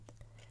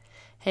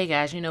Hey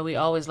guys, we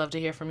always love to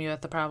hear from you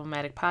at the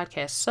Problematic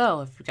Podcast. So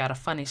if you've got a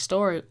funny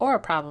story or a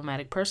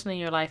problematic person in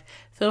your life,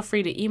 feel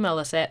free to email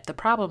us at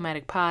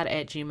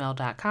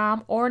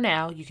theproblematicpod@gmail.com, or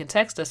now you can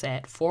text us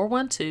at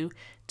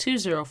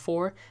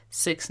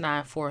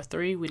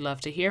 412-204-6943. We love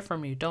to hear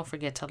from you. Don't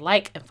forget to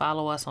like and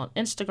follow us on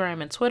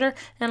Instagram and Twitter,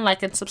 and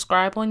like and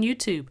subscribe on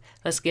YouTube.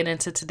 Let's get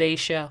into today's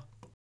show.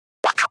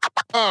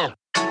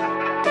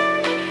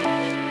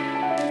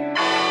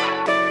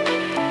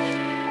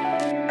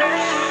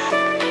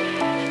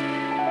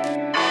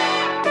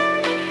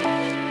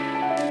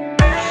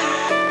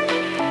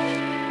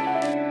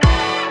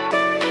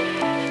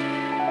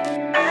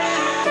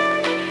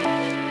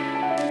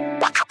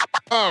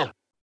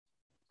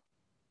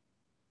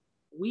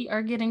 We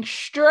are getting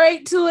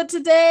straight to it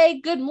today.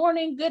 Good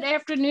morning, good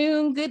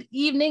afternoon, good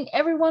evening,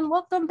 everyone.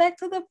 Welcome back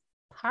to the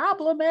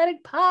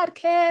Problematic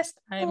Podcast.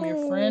 I am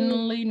your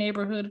friendly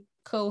neighborhood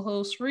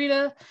co-host,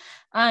 Rita.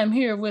 I'm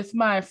here with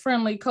my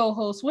friendly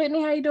co-host,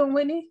 Whitney. How you doing,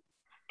 Whitney?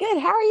 Good.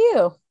 How are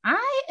you?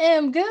 I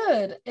am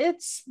good.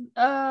 It's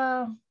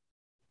I'm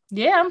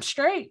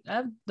straight.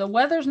 The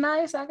weather's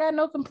nice. I got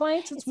no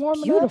complaints. It's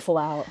warm, beautiful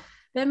out.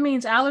 That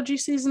means allergy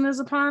season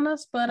is upon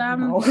us, but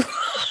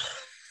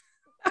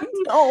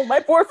No, my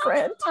poor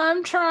friend.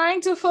 I'm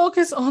trying to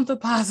focus on the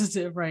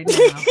positive right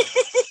now.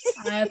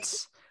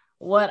 That's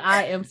what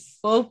I am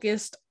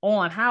focused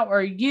on. How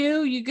are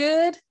you? You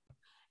good?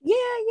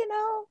 Yeah,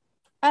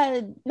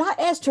 not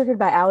as triggered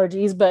by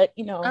allergies, but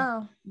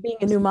being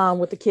a new mom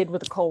with a kid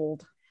with a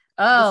cold.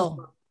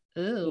 Oh,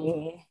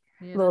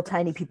 little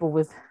tiny people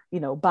with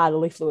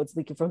bodily fluids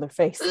leaking from their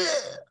face.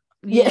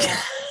 Yeah,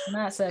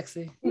 not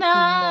sexy.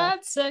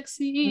 Not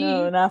sexy.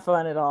 No, not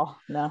fun at all.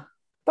 No,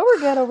 but we're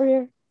good over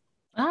here.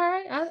 All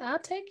right, I'll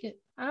take it.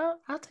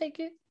 I'll take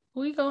it.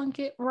 We gonna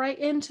get right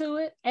into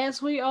it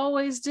as we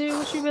always do.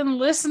 What you've been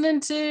listening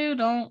to?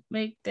 Don't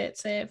make that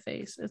sad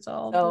face. It's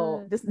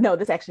all good.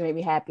 This actually made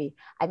me happy.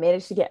 I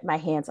managed to get my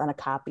hands on a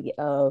copy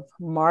of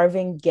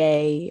Marvin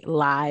Gaye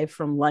live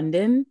from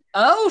London.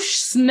 Oh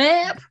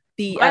snap!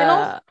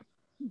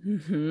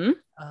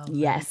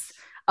 Yes.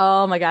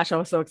 Oh my gosh, I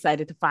was so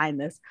excited to find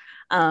this.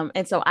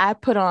 And so I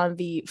put on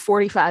the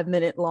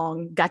 45-minute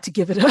long Got to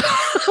Give It Up.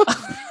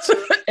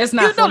 It's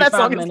not that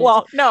song minutes. Is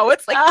long. No,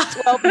 it's like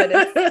 12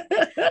 minutes.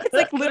 It's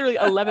like literally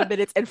 11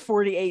 minutes and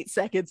 48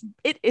 seconds.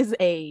 It is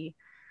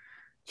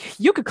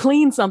you could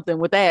clean something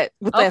with that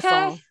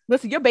song.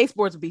 Listen, your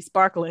baseboards would be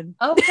sparkling.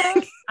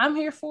 Okay. I'm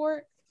here for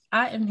it.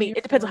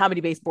 It depends on how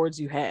many baseboards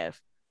you have.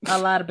 A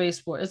lot of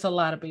baseboards. It's a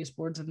lot of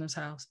baseboards in this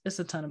house. It's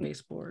a ton of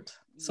baseboards.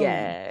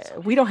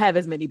 We don't have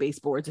as many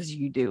baseboards as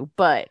you do,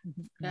 but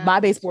my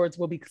baseboards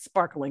will be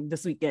sparkling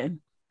this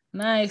weekend.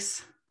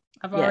 Nice.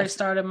 I've already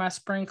started my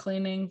spring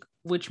cleaning,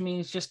 which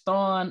means just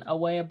throwing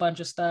away a bunch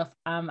of stuff.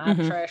 I'm out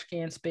of trash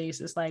can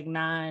space. It's like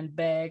 9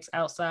 bags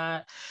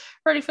outside,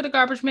 ready for the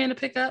garbage man to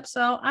pick up.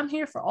 So I'm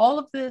here for all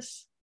of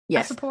this.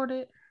 Yes. I support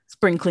it.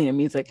 Spring cleaning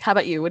music. How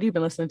about you? What have you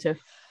been listening to?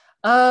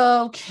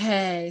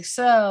 Okay,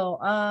 so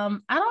I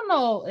don't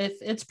know if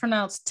it's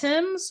pronounced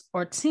Tim's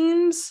or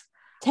Teams.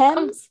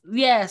 Thames?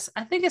 Yes,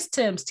 I think it's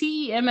Tim's.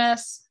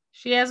 Tems.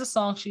 She has a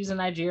song. She's a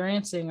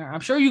Nigerian singer. I'm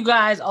sure you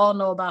guys all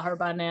know about her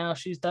by now.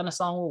 She's done a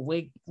song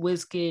with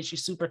Wizkid.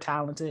 She's super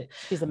talented.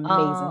 She's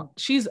amazing.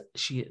 She is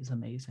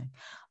amazing.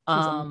 She's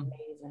amazing.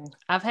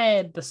 I've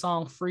had the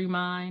song Free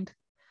Mind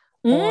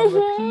on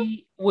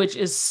repeat, which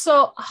is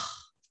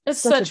it's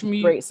such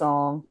a great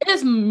song.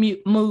 It's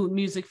mood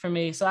music for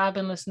me. So I've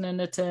been listening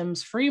to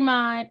Tim's Free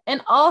Mind,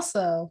 and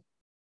also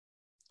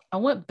I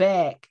went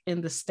back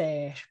in the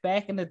stash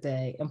back in the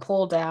day and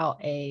pulled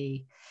out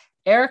a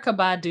Erykah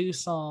Badu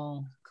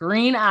song,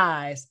 Green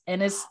Eyes,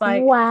 and it's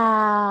like,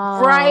 wow,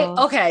 right?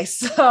 Okay,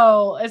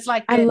 so it's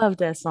like I love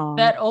that song,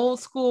 that old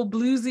school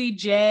bluesy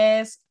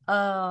jazz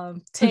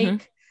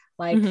take,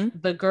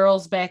 the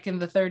girls back in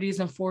the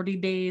 30s and 40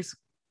 days.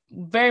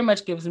 Very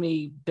much gives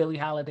me Billie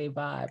Holiday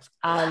vibes.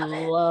 I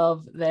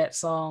love that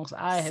song. So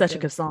I have such a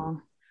good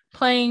song.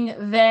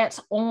 Playing that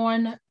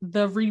on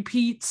the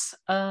repeats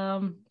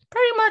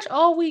pretty much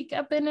all week.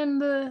 I've been in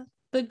the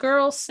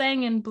girls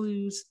singing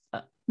blues.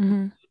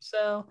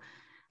 So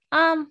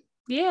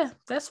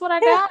that's what I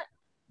got.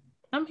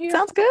 I'm here.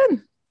 Sounds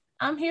good.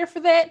 I'm here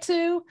for that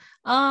too.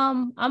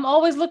 I'm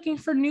always looking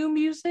for new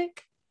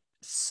music.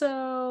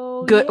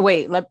 So good. Yeah.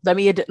 Wait, let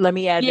me add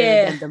the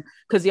addendum,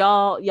 because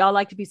y'all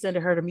like to be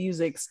sending her to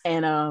musics,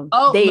 and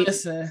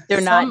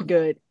they're not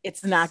good.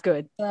 It's not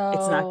good.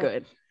 It's not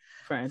good,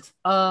 friends.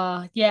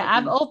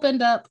 I've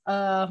opened up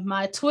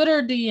my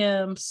Twitter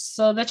DMs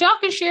so that y'all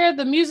can share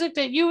the music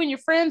that you and your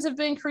friends have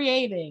been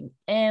creating.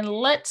 And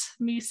let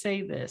me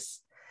say this.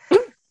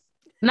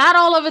 Not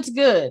all of it's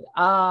good.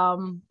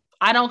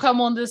 I don't come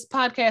on this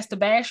podcast to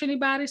bash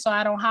anybody, so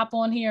I don't hop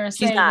on here and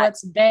say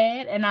what's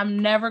bad, and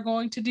I'm never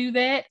going to do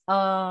that.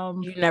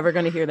 You're never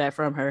going to hear that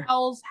from her.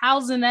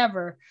 How's and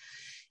ever.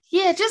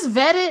 Yeah, just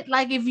vet it.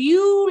 Like, if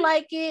you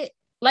like it,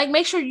 like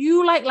make sure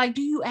you like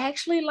do you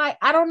actually like,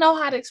 I don't know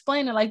how to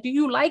explain it, like do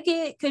you like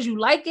it because you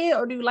like it,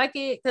 or do you like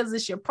it because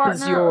it's your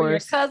partner or your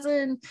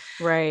cousin?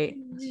 Right,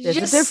 there's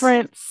Just a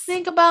difference.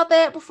 think about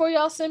that before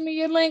y'all send me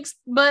your links.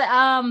 But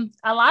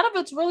a lot of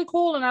it's really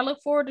cool, and I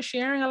look forward to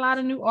sharing a lot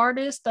of new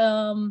artists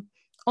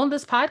on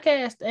this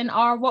podcast and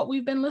are what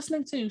we've been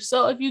listening to.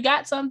 So if you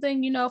got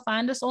something,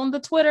 find us on the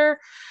Twitter,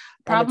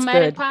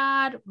 Problematic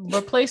Pod.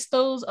 Replace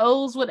those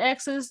O's with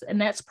X's, and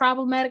that's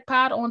Problematic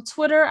Pod on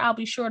Twitter. I'll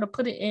be sure to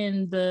put it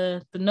in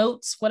the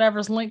notes,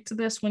 whatever's linked to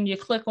this, when you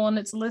click on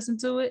it to listen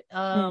to it.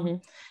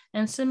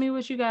 And send me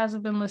what you guys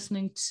have been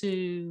listening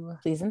to.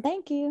 Please and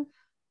thank you.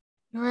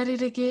 You ready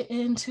to get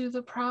into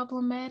the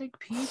problematic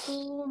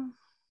people?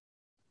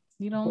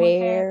 You don't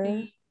Where look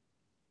happy.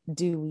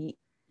 Do we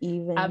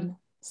even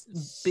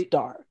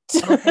start?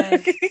 Okay.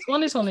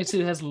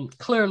 2022 has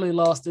clearly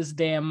lost its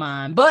damn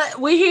mind, but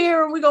we're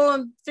here and we're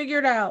going to figure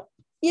it out.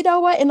 You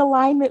know what? In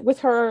alignment with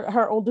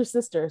her older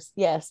sisters.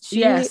 Yes.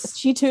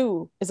 She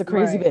too is a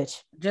crazy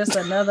bitch. Just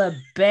another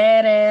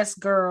badass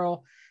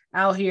girl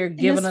out here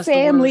giving us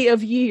family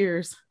of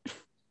years.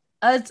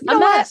 It's a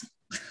mess.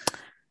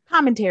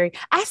 Commentary.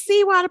 I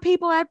see why the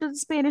people after the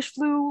Spanish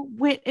flu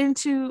went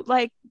into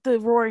like the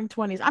roaring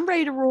 20s. I'm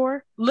ready to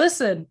roar.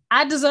 Listen,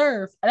 I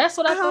deserve. That's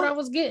what I thought I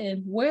was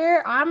getting.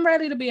 Where I'm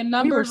ready to be a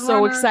number. We were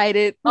so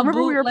excited.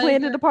 Remember we were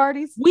planning the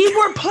parties? We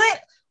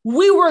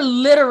were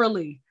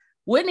literally,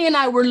 Whitney and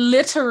I were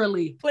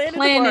literally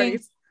planning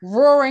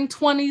roaring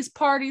 20s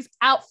parties,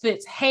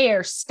 outfits,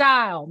 hair,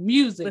 style,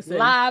 music,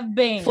 live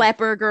band,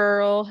 flapper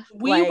girl.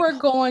 We were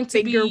going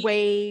to be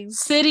waves,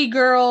 city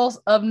girls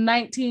of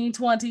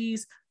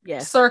 1920s.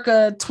 Yes.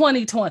 Circa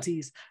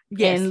 2020s.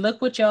 Yes. And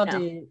look what y'all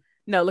did.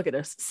 No, look at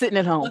us sitting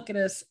at home. Look at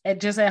us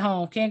just at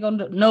home. Can't go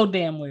no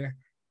damn where.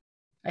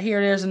 I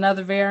hear there's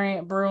another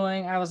variant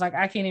brewing. I was like,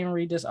 I can't even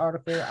read this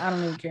article. I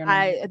don't even care.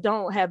 I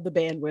don't have the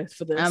bandwidth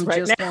for this. I'm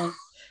just going to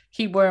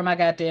keep wearing my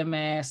goddamn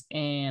mask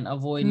and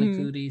avoiding the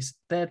cooties.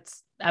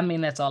 That's all I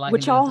can do.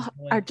 Which y'all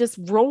are just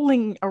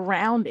rolling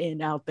around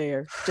in out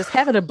there, just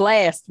having a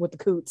blast with the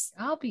coots.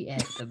 I'll be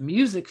at the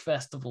music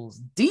festivals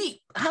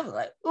deep. I'm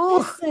like,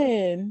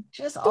 listen,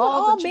 just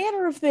all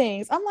manner of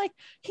things. I'm like,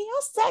 can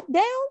y'all set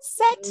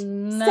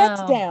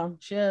down?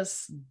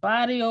 Just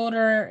body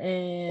odor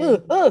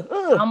and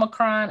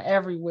Omicron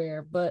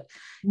everywhere. But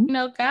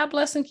God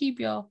bless and keep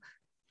y'all.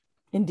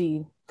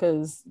 Indeed,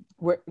 because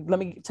let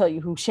me tell you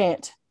who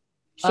shan't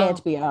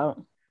be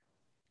out.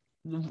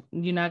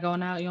 You're not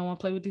going out? You don't want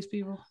to play with these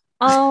people?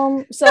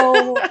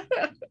 So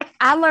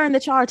I learned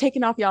that y'all are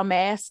taking off y'all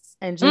masks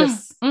and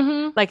just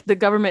like the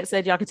government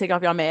said y'all can take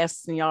off y'all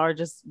masks and y'all are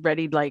just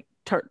ready like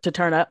to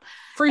turn up.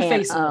 Free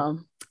face.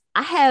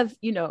 I have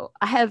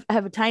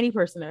a tiny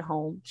person at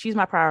home. She's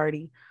my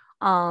priority.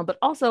 But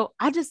also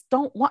I just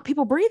don't want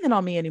people breathing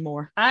on me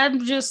anymore.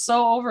 I'm just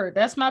so over it.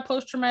 That's my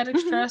post-traumatic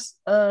stress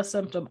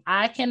symptom.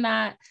 I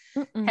cannot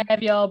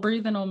have y'all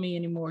breathing on me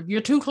anymore.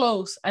 You're too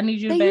close. I need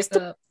you to back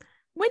up.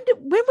 When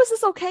was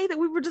this okay that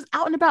we were just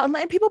out and about and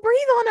letting people breathe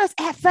on us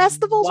at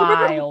festivals?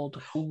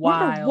 Wild.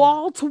 Remember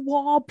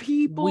wall-to-wall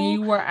people? We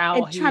were out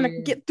and trying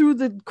to get through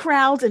the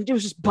crowds, and it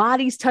was just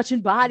bodies touching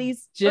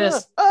bodies.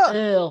 Just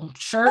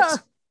shirts,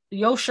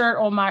 your shirt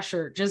on my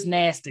shirt, just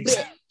nasty.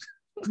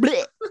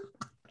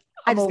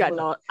 I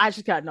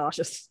just got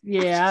nauseous.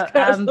 Yeah,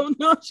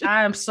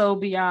 I am so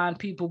beyond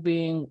people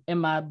being in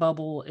my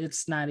bubble.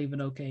 It's not even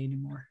okay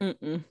anymore.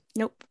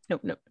 Nope.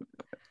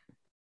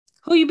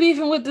 Who you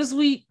beefing with this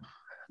week?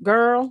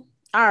 Girl,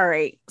 all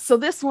right. So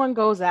this one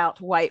goes out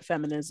to white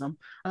feminism.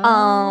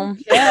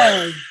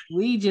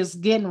 We just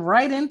getting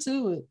right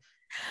into it.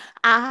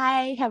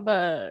 I have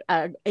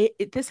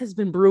this has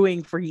been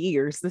brewing for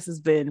years. This has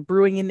been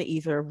brewing in the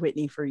ether of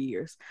Whitney for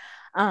years.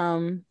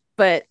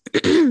 But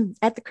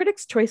at the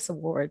Critics' Choice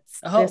Awards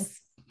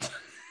this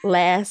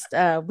last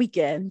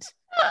weekend,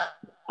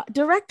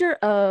 director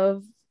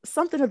of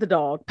Something of the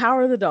Dog,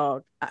 Power of the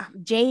Dog,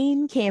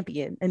 Jane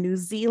Campion, a New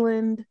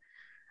Zealand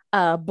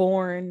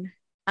born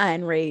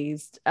and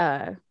raised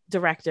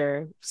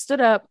director,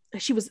 stood up.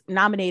 She was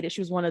nominated.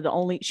 She was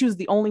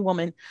the only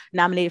woman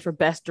nominated for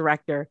Best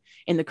Director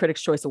in the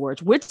Critics' Choice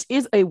Awards, which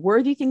is a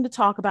worthy thing to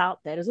talk about.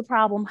 That is a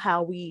problem,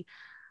 how we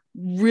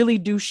really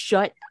do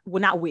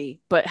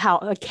how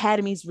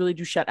academies really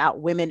do shut out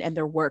women and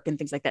their work and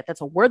things like that.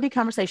 That's a worthy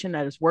conversation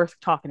that is worth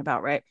talking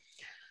about, right?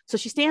 So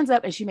she stands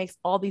up and she makes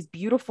all these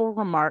beautiful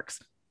remarks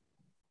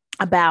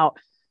about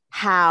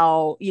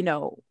how,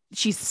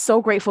 she's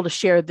so grateful to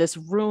share this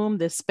room,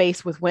 this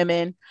space with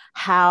women,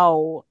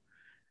 how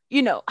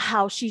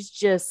she's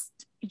just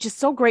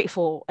so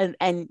grateful. And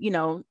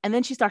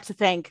then she starts to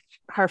thank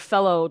her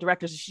fellow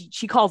directors.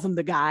 She calls them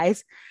the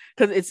guys,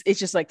 because it's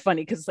just like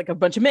funny because it's like a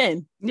bunch of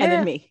men and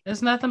then me.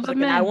 It's nothing but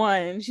men. I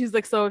won. She's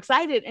like so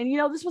excited. And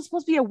this was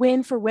supposed to be a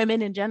win for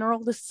women in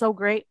general. This is so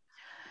great.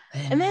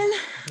 And then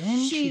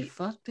she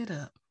fucked it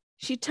up.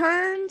 She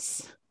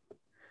turns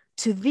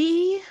to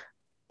the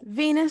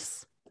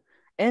Venus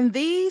and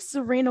the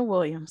Serena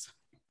Williams.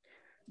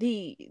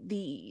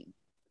 These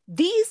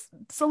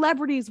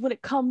celebrities when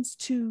it comes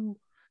to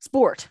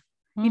sport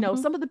You know,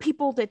 some of the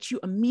people that you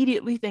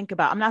immediately think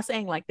about, I'm not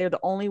saying like they're the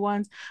only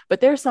ones,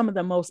 but they're some of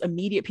the most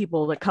immediate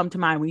people that come to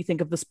mind when you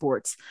think of the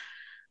sports.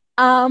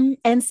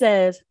 And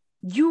says,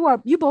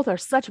 you both are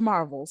such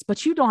marvels,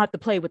 but you don't have to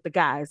play with the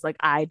guys like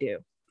I do.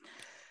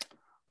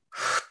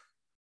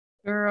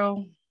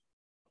 Girl,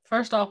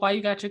 first off, why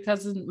you got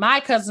my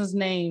cousin's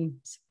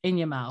names in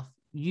your mouth?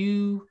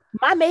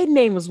 My maiden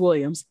name was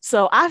Williams,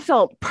 so I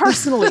felt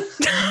personally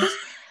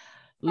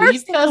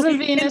leave cousin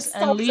Venus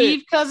insulted. And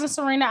leave cousin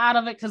Serena out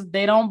of it because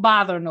they don't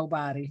bother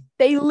nobody.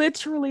 They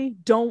literally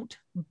don't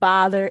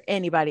bother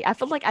anybody. I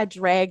feel like I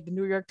dragged the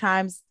New York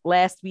Times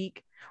last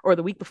week or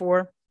the week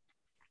before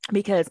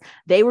because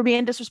they were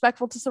being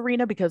disrespectful to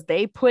Serena because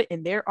they put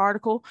in their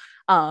article,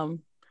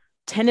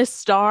 tennis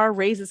star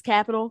raises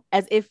capital,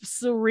 as if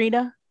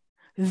Serena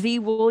the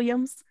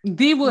Williams,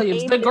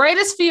 the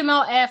greatest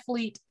female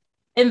athlete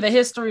in the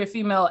history of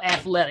female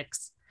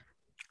athletics,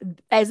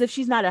 as if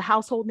she's not a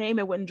household name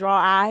and wouldn't draw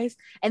eyes,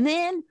 and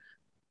then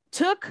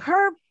took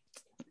her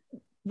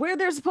where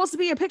there's supposed to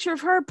be a picture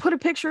of her, put a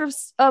picture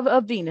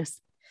of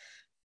Venus.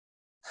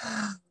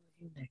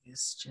 You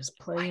niggas just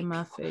play in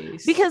my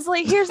face. Because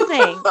like, here's the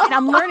thing, and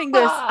I'm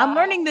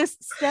learning this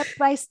step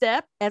by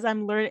step as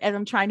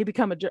I'm trying to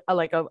become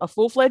a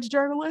full-fledged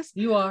journalist.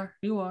 You are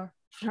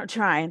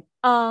trying.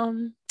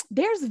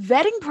 There's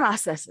vetting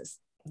processes.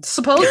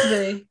 Supposed to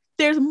be.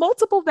 There's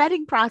multiple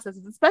vetting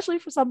processes, especially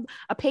for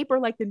a paper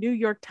like the New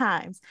York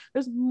Times.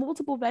 There's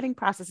multiple vetting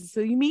processes. So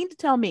you mean to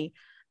tell me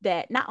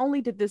that not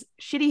only did this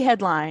shitty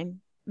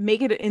headline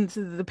make it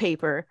into the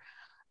paper,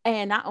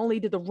 and not only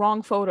did the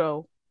wrong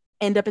photo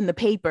end up in the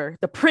paper,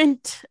 the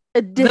print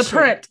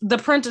edition, the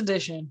print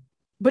edition,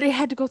 but it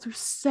had to go through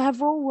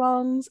several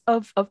rungs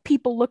of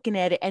people looking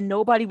at it, and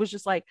nobody was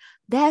just like,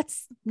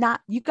 that's not,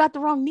 you got the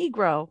wrong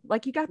Negro.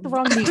 Like, you got the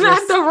wrong Negro.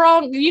 Not the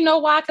wrong, you know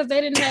why? Because they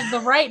didn't have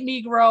the right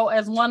Negro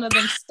as one of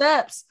them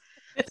steps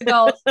to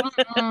go,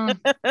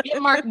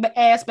 get Mark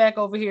ass back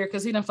over here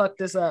because he done fucked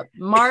this up.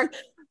 Mark,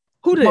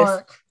 who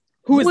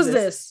is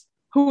this?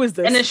 Who is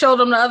this? And then showed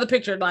them the other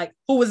picture, like,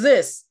 who is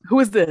this? Who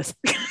is this?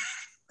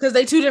 Because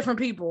they two different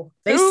people.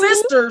 They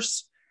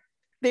sisters.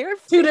 They're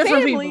two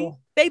different people.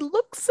 They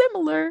look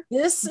similar,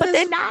 but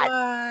they're not.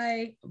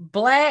 Why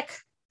black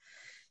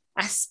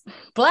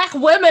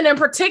women in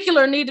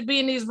particular need to be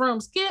in these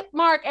rooms. Get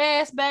Mark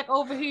ass back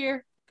over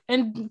here,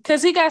 and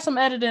because he got some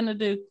editing to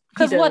do.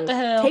 Because what the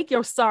hell? Take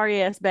your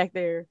sorry ass back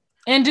there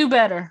and do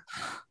better.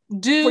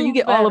 Before you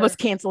get all of us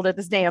canceled at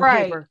this damn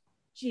paper.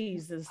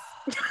 Jesus.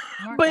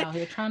 Mark out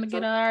here trying to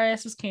get our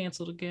asses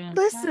canceled again.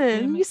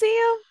 Listen, you see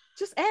him?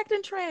 Just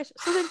acting trash.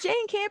 So then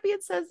Jane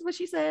Campion says what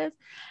she says,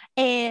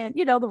 and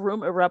you know, the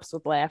room erupts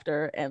with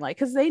laughter, and like,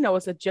 because they know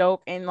it's a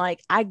joke, and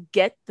like, I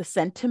get the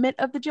sentiment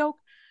of the joke,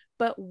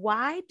 but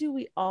why do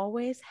we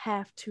always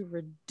have to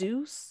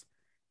reduce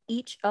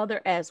each other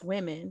as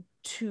women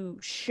to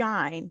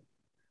shine?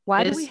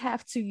 Why do we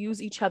have to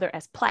use each other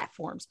as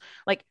platforms?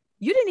 Like,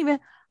 you didn't even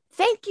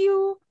thank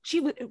you. She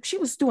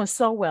was doing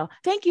so well.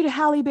 Thank you to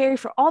Halle Berry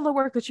for all the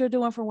work that you're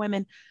doing for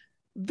women.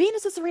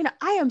 Venus and Serena,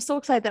 I am so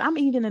excited that I'm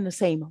even in the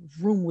same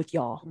room with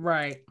y'all.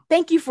 Right.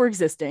 Thank you for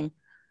existing.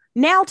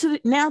 Now to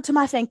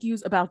my thank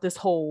yous about this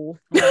whole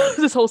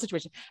this whole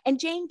situation. And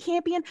Jane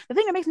Campion, the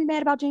thing that makes me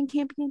mad about Jane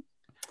Campion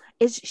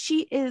is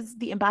she is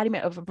the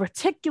embodiment of a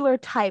particular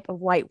type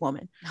of white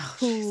woman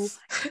who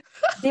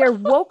their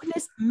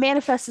wokeness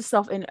manifests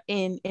itself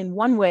in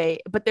one way,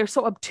 but they're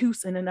so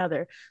obtuse in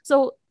another.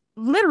 So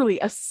literally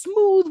a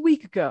smooth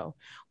week ago,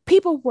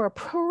 people were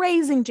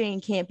praising Jane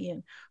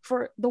Campion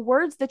for the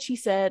words that she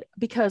said,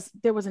 because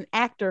there was an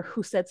actor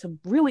who said some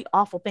really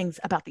awful things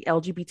about the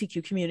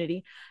LGBTQ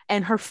community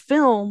and her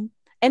film,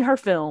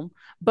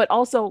 but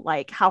also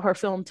like how her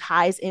film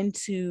ties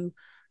into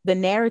the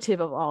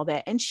narrative of all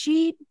that. And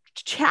she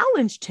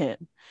challenged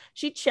him.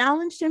 She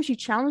challenged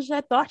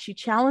that thought. She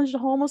challenged the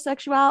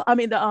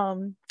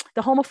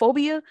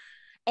homophobia.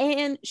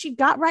 And she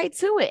got right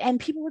to it, and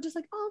people were just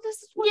like, "Oh, this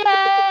is what."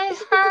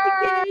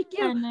 Yay!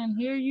 And then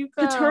here you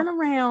go to turn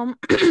around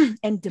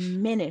and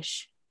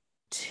diminish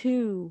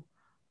two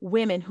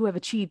women who have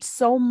achieved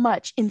so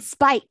much in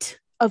spite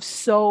of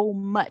so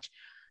much.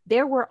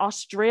 There were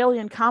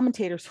Australian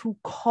commentators who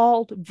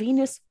called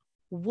Venus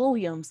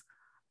Williams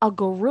a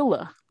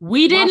gorilla.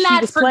 We did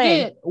not forget.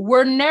 Playing.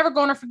 We're never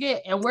going to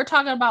forget, and we're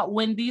talking about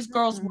when these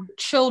girls were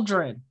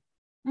children.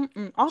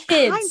 All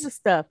kinds of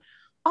stuff.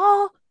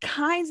 All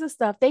kinds of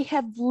stuff they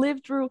have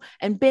lived through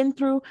and been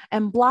through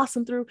and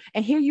blossomed through.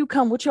 And here you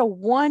come with your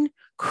one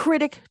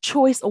Critic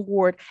Choice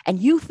Award, and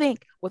you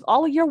think with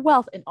all of your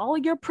wealth and all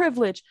of your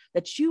privilege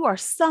that you are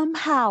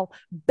somehow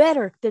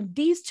better than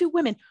these two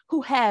women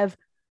who have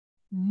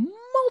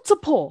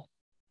multiple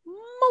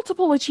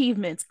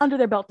achievements under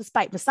their belt,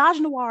 despite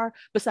misogynoir,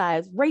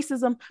 besides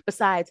racism,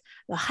 besides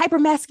the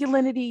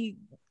hypermasculinity,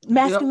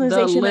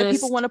 masculinization that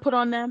people want to put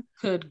on them.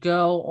 Could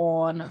go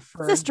on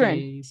for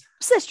days.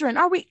 Sistren,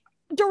 are we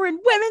during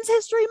Women's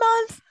History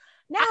Month?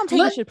 Now I'm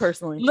taking shit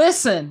personally.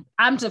 Listen,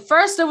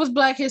 first it was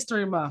Black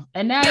History Month,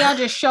 and now y'all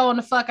just showing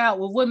the fuck out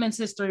with Women's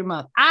History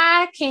Month.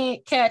 I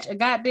can't catch a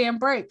goddamn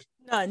break.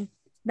 None.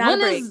 Not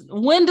a break.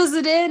 When does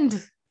it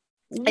end?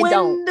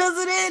 When does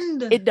it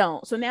end? It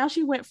don't. So now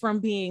she went from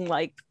being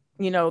like,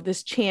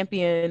 this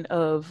champion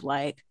of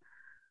like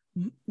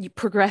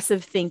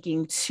progressive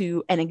thinking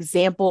to an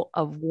example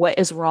of what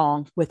is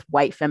wrong with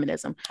white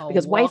feminism,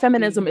 because white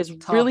feminism is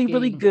really,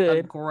 really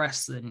good.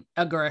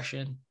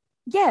 Aggression.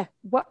 Yeah.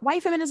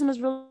 White feminism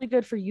is really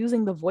good for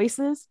using the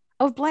voices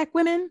of Black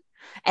women.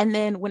 And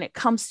then when it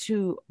comes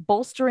to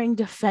bolstering,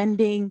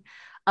 defending,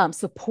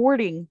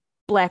 supporting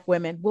Black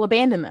women, we'll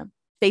abandon them.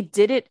 They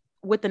did it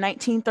with the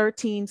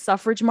 1913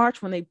 suffrage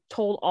march when they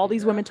told all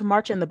these women to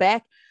march in the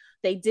back.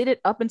 They did it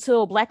up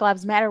until Black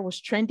Lives Matter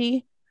was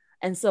trendy.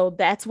 And so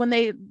that's when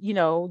they,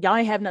 y'all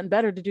ain't have nothing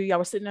better to do. Y'all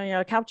were sitting on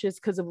your couches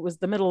because it was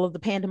the middle of the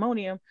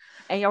pandemonium.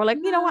 And y'all were like,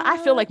 you know what? I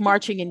feel like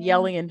marching and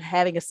yelling and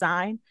having a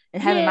sign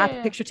and having my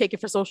picture taken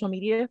for social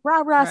media.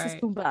 Rah, rah,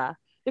 right.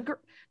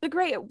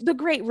 The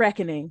great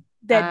reckoning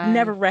that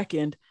never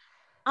reckoned.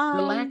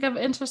 The lack of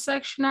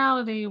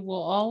intersectionality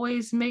will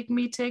always make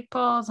me take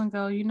pause and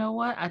go, you know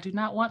what? I do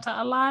not want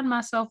to align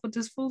myself with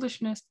this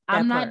foolishness.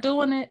 I'm not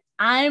doing it.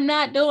 I'm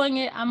not doing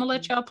it. I'm going to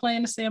let y'all play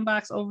in the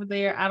sandbox over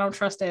there. I don't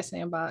trust that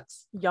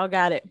sandbox. Y'all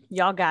got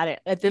it.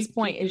 At this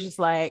point, it's just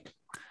like,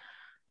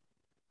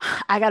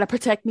 I got to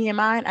protect me and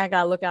mine. I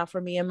got to look out for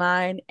me and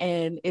mine.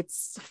 And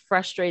it's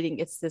frustrating.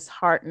 It's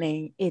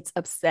disheartening. It's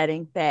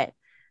upsetting that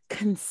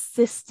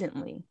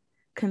consistently,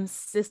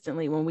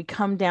 when we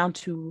come down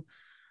to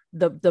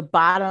the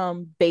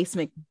bottom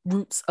basement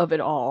roots of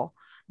it all,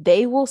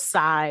 they will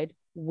side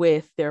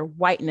with their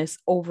whiteness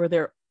over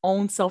their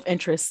own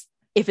self-interest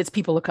if it's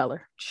people of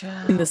color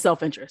in the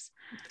self-interest.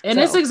 And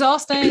it's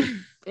exhausting.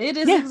 It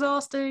is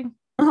exhausting.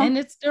 And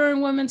it's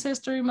during Women's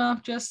History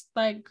Month. Just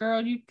like,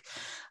 girl, you,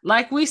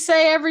 like we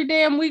say every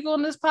damn week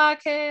on this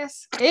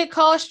podcast, it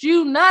costs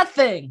you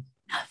nothing.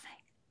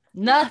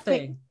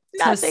 Nothing.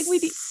 We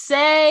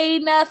say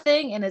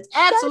nothing, and it's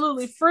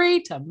absolutely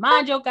free to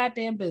mind your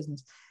goddamn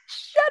business.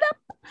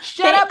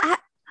 Shut up.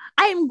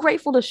 I am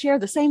grateful to share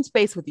the same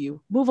space with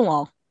you. Move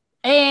along.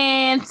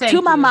 And thank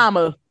you. My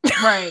mama.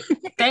 Right.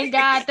 Thank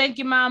God. Thank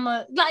you,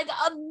 mama. Like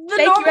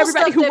thank you,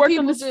 everybody who worked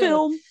on this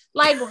film.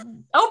 Like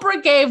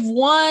Oprah gave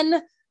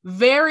one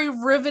very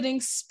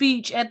riveting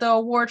speech at the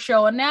award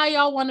show, and now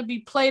y'all want to be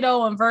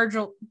Plato and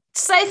Virgil.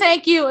 Say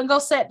thank you and go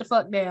sit the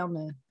fuck down,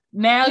 man.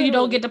 Now you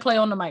don't get to play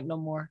on the mic no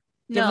more.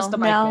 Give us the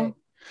mic back.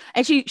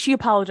 And she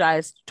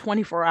apologized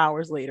 24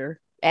 hours later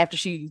after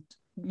she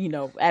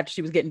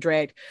was getting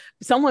dragged.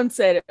 Someone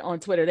said it on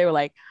Twitter. They were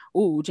like,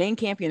 "Ooh, Jane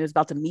Campion is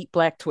about to meet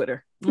Black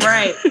Twitter."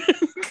 Right.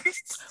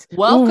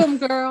 Welcome,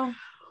 girl.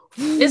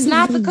 It's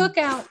not the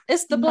cookout.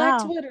 It's the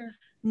Black Twitter.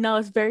 No,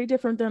 it's very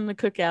different than the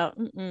cookout.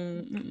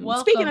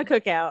 Speaking of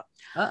cookout,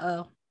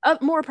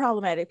 more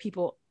problematic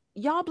people.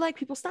 Y'all Black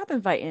people, stop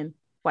inviting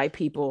white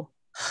people.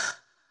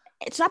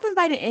 Stop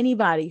inviting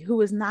anybody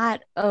who is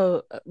not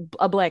a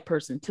Black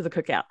person to the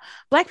cookout.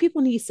 Black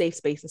people need safe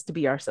spaces to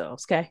be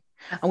ourselves, okay?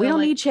 And we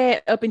don't need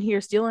Chad up in here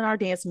stealing our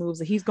dance moves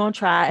that he's gonna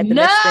try at the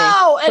next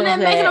thing. And then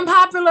making them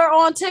popular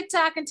on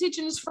TikTok and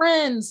teaching his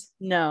friends.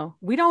 No,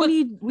 we don't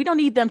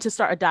need them to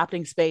start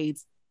adopting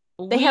spades.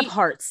 They have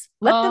hearts.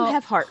 Let them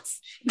have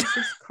hearts.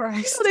 Jesus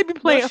Christ. They be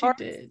playing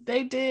hearts.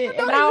 They did.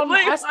 And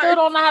I still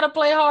don't know how to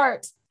play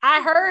hearts.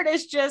 I heard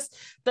it's just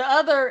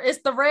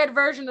it's the red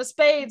version of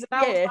spades.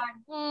 And I was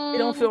like, it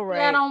don't feel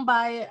right. I don't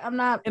buy it.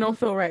 It don't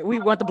feel right. We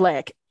want the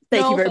black.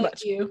 Thank you very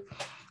much. You.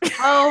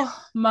 Oh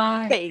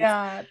my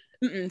God.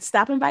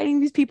 Stop inviting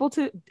these people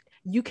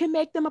you can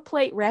make them a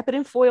plate, wrap it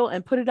in foil,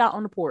 and put it out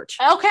on the porch.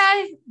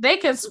 Okay. They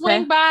can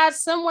swing by,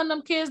 send one of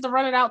them kids to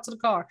run it out to the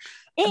car.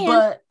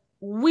 But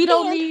we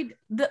don't need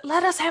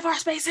let us have our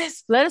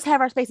spaces. Let us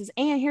have our spaces.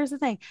 And here's the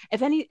thing.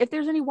 If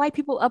there's any white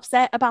people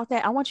upset about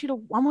that, I want you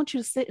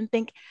to sit and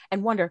think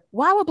and wonder,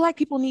 why would Black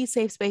people need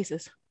safe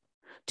spaces?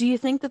 Do you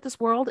think that this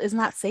world is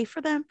not safe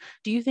for them?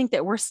 Do you think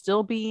that we're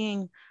still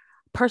being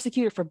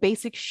persecuted for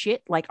basic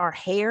shit like our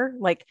hair?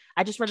 Like,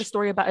 I just read a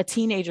story about a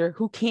teenager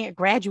who can't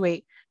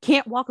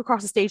walk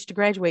across the stage to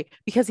graduate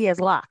because he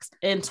has locks.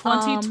 In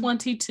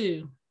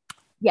 2022.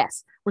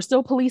 Yes, we're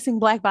still policing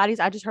Black bodies.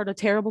 I just heard a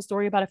terrible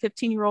story about a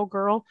 15-year-old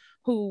girl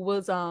who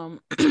was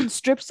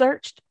strip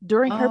searched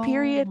during her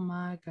period. Oh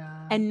my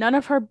God. And none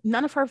of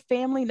her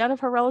family, none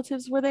of her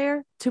relatives were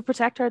there to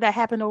protect her. That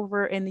happened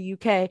over in the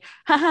UK.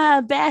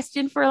 Haha,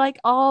 bastion for like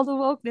all the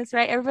wokeness,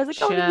 right?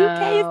 Everybody's like, the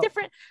UK is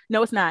different.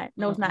 No, it's not.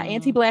 No, it's not.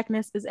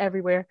 Anti-Blackness is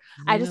everywhere.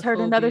 I just heard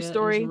another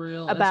story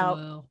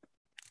about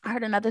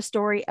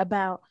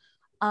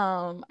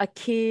a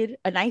kid,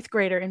 a ninth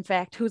grader, in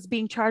fact, who's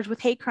being charged with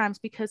hate crimes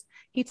because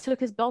he took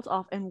his belt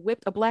off and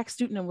whipped a Black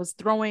student and was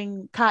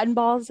throwing cotton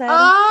balls at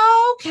him.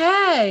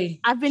 Okay.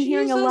 I've been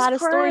hearing a lot of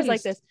stories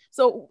like this.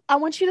 So I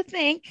want you to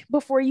think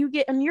before you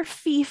get in your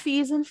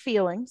fee-fees and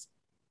feelings.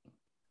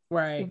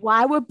 Right.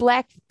 Why would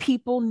Black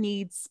people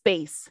need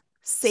safe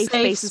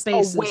spaces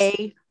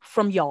away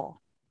from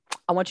y'all?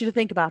 I want you to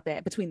think about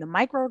that. Between the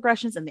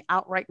microaggressions and the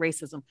outright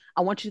racism,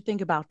 I want you to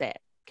think about that.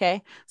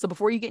 Okay, so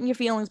before you get in your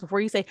feelings, before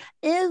you say,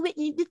 "Oh,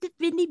 you did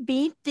really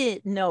beat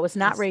it," no, it's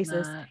not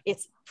racist. Not.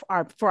 It's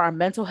for our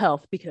mental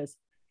health, because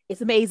It's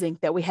amazing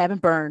that we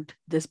haven't burned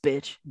this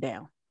bitch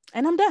down.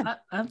 And I'm done.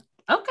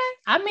 Okay.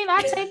 I mean,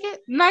 I take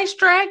it. Nice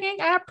dragging.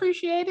 I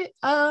appreciate it.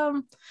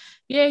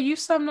 Yeah, you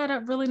summed that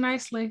up really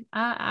nicely.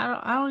 I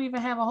don't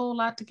even have a whole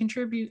lot to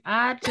contribute.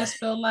 I just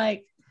feel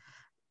like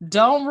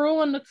don't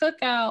ruin the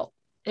cookout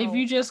if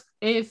you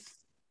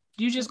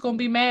just gonna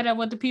be mad at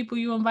what the people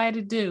you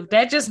invited do.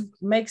 That just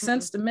makes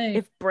sense to me.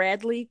 If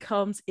Bradley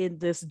comes in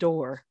this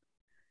door,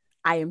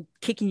 I am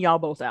kicking y'all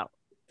both out.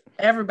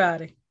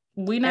 Everybody.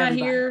 We not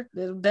here.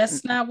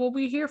 That's not what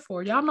we're here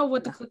for. Y'all know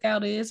what the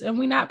cookout is, and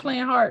we not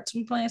playing hearts.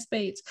 We playing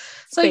spades.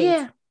 So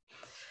yeah.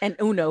 And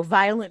Uno,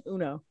 violent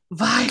Uno.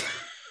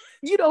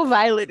 You know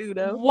violent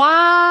Uno.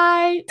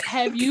 Why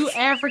have you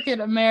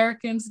African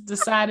Americans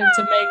decided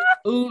to make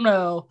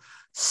Uno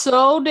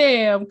so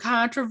damn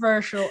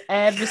controversial,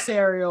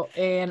 adversarial,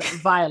 and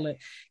violent?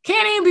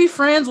 Can't even be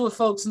friends with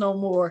folks no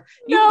more.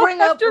 You bring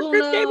up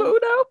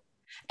Uno.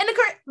 And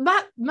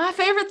my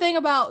favorite thing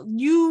about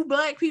you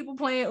Black people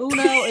playing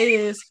Uno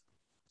is,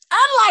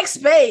 unlike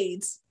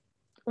spades,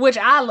 which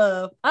I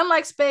love,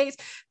 unlike spades,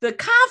 the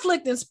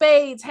conflict in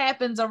spades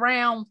happens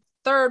around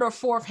third or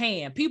fourth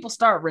hand. People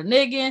start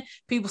reneging,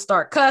 people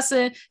start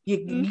cussing,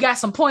 you got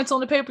some points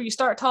on the paper, you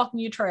start talking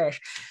your trash.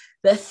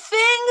 The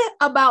thing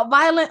about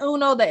violent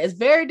Uno that is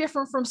very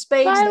different from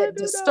spades that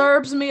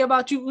disturbs me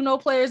about you Uno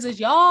players is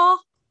y'all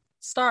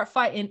start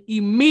fighting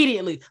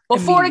immediately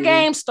before the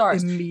game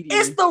starts.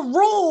 It's the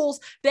rules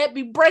that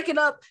be breaking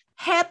up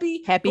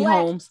happy Black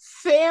homes,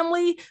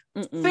 families,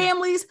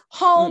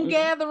 home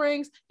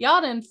gatherings.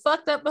 Y'all done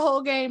fucked up the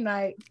whole game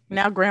night.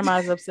 Now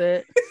grandma's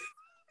upset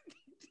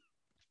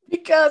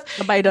because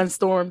somebody done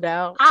stormed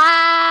out.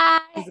 I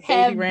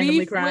have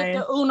beef with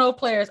the Uno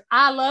players.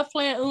 I love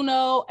playing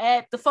Uno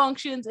at the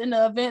functions and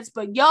the events,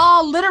 but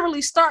y'all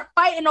literally start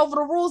fighting over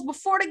the rules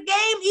before the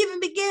game even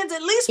begins.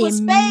 At least with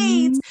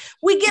spades,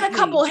 we get a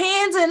couple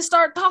hands and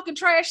start talking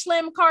trash,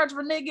 slamming cards,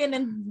 reneging,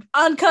 and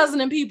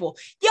uncousining people.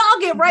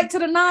 Y'all get right to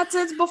the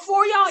nonsense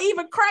before y'all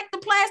even crack the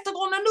plastic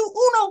on the new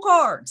Uno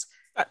cards.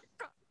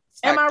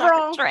 Am I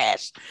wrong?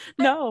 Trash.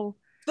 No.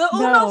 The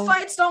Uno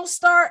fights don't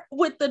start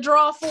with the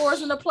draw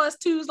fours and the plus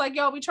twos like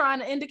y'all be trying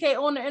to indicate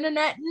on the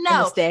internet.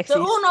 No, the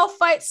Uno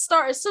fights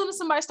start as soon as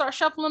somebody starts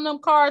shuffling them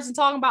cards and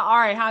talking about, all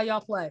right, how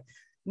y'all play.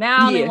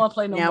 Now they want to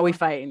play no more. Now we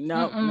fighting.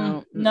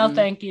 No,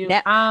 thank you.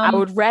 I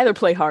would rather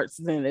play hearts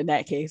than in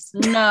that case.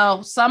 No,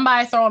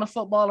 somebody throwing a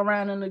football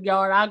around in the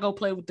yard, I'll go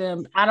play with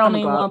them. I don't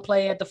even want to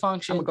play at the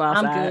function.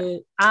 I'm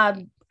good.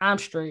 I'm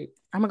straight.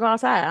 I'm gonna go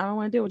outside. I don't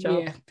want to deal with y'all.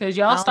 Yeah, because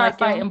y'all start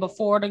fighting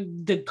before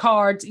the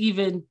cards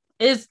even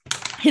is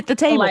hit the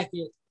table. I like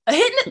it.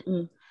 Hitting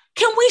it.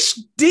 Can we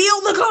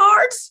steal the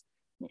cards?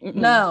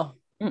 No.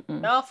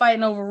 Y'all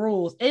fighting over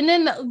rules. And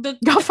then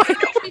y'all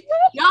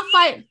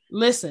fight.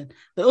 Listen,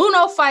 the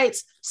Uno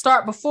fights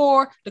start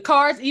before the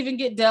cards even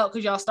get dealt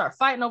because y'all start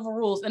fighting over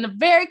rules. And the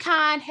very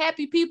kind,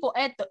 happy people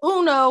at the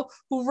Uno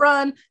who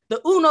run the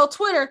Uno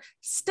Twitter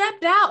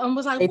stepped out and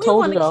was like, we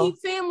want to keep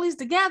families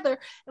together.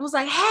 And was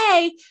like,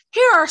 hey,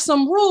 here are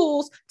some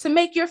rules to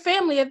make your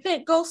family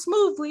event go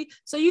smoothly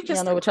so you can.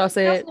 Y'all know what y'all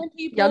said?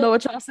 Y'all know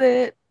what y'all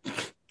said?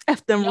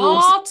 F them y'all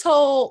rules. Y'all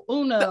told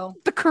Uno.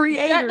 The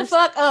creators. Shut the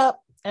fuck up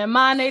and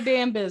mind their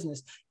damn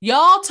business.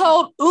 Y'all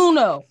told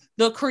Uno,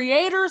 the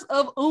creators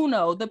of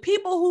Uno, the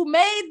people who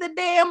made the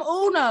damn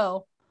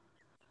Uno,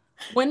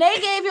 when they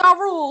gave y'all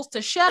rules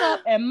to shut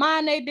up and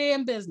mind their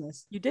damn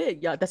business. You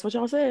did. Yeah, that's what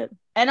y'all said.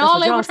 And all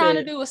they were trying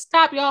to do is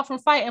stop y'all from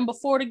fighting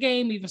before the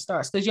game even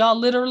starts. Because y'all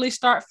literally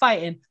start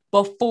fighting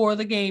before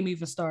the game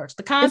even starts.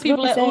 The kind of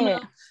people at Uno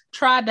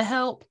tried to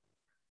help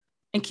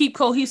and keep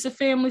cohesive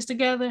families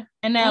together.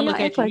 And now look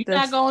at you. You're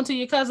not going to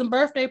your cousin's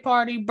birthday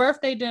party,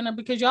 birthday dinner,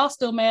 because y'all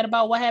still mad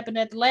about what happened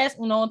at the last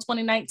Uno in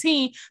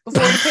 2019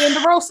 before the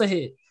Ponderosa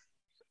hit.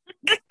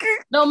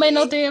 Don't make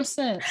no damn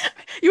sense.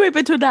 You ain't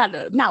been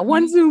to not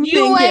one Zoom thing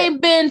You ain't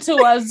been to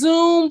a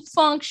Zoom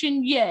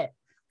function yet.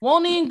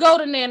 Won't even go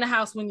to Nana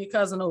house when your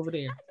cousin over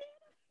there.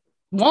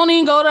 Won't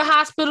even go to the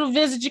hospital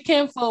visit your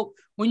kinfolk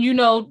when you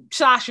know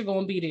Sasha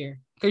gonna be there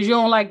because you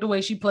don't like the way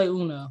she play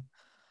Uno.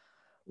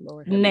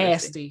 Lord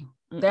nasty.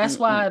 That's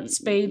why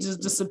spades is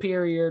the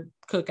superior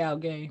cookout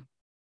game.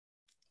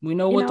 We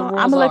know what the rules are.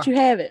 I'm gonna let you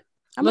have it.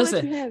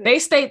 Listen, they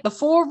state the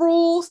 4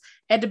 rules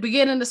at the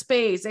beginning of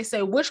spades. They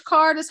say which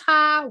card is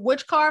high,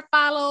 which card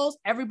follows.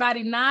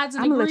 Everybody nods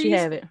and agrees. I'm gonna let you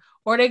have it.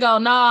 Or they go,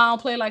 no, I don't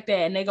play like that.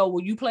 And they go,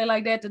 well, you play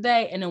like that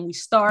today. And then we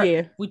start,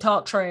 we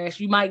talk trash.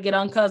 You might get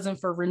uncousin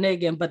for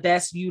reneging, but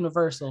that's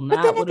universal.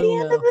 But then at the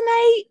end of the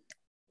night,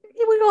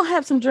 we're gonna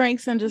have some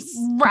drinks and just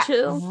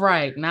chill.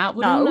 Right. Not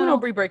with Uno. Uno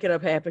be breaking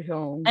up happy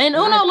home. And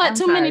Uno let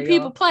too many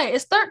people play.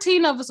 It's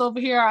 13 of us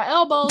over here. Our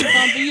elbows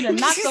bumping. You done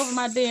knocked over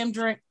my damn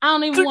drink. I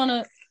don't even want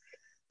to.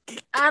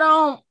 I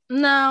don't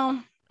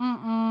know.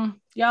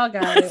 Y'all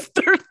got it.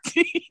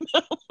 13.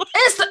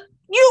 It's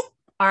you.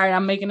 All right,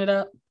 I'm making it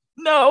up.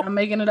 No, I'm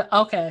making it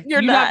okay.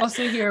 You're not not gonna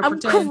sit here and I'm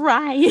pretend.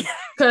 crying.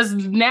 Because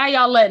now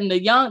y'all letting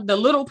the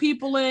little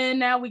people in.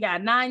 Now we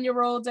got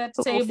 9-year-olds at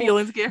the table.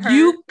 Feelings get hurt.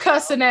 You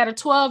cussing at a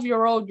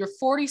 12-year-old. You're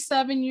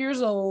 47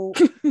 years old.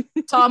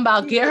 Talking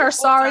about get her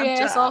sorry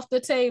ass off the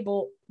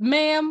table,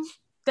 ma'am.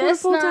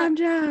 That's not a full-time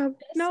job.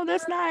 No,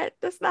 that's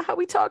not how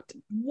we talked.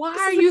 Why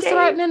are you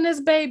threatening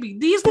this baby?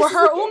 These were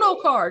her Uno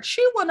cards.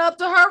 She went up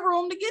to her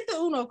room to get the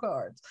Uno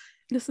cards.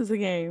 This is a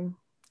game.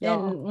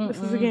 Y'all,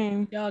 this is a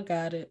game. Y'all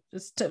got it.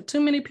 It's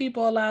too many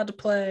people allowed to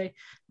play.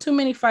 Too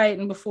many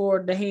fighting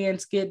before the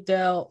hands get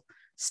dealt.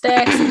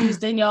 Stacks these,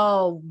 then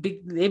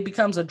it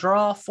becomes a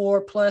draw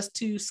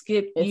 4+2.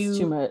 Skip it's you.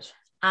 Too much.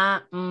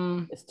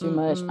 It's too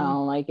much. I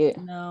don't like it.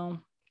 No,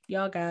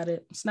 y'all got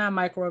it. It's not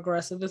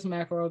microaggressive. It's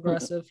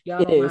macroaggressive.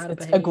 Y'all it don't is. know how to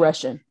it's behave.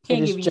 Aggression.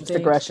 Can't it give is you just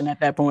aggression at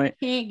that point.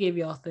 Can't give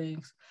y'all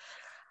things.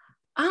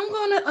 I'm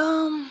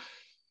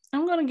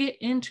gonna get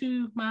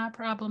into my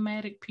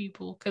problematic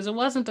people because it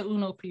wasn't the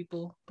Uno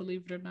people,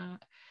 believe it or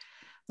not.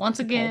 Once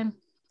again,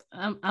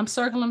 I'm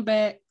circling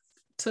back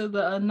to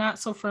the not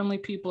so friendly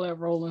people at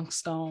Rolling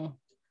Stone.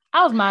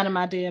 I was minding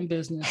my damn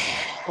business,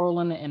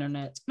 scrolling the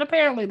internet, and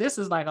apparently this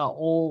is like an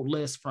old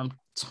list from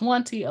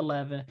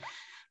 2011.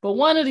 But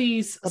one of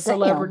these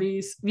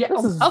celebrities, this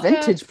is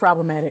vintage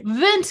problematic.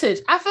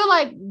 Vintage. I feel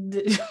like.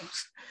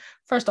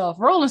 First off,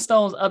 Rolling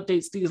Stones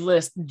updates these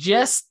lists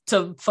just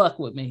to fuck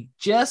with me,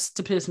 just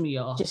to piss me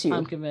off. Just you.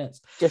 I'm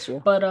convinced. Just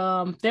you. But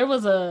there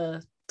was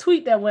a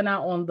tweet that went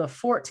out on the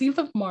 14th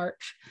of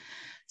March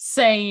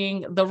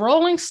saying the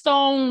Rolling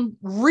Stone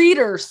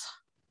readers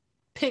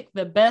picked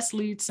the best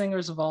lead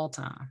singers of all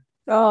time.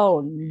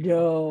 Oh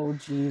no,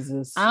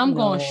 Jesus. I'm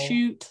going to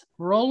shoot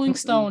Rolling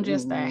Stone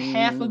just a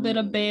half a bit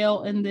of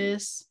bail in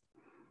this.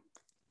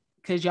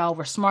 Because y'all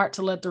were smart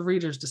to let the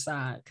readers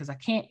decide. Because I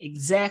can't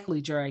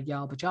exactly drag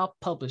y'all, but y'all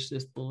published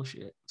this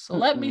bullshit. So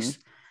let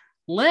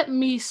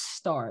me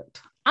start.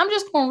 I'm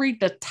just going to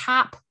read the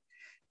top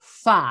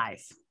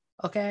 5,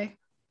 okay?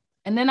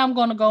 And then I'm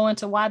going to go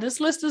into why this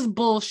list is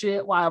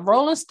bullshit, why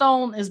Rolling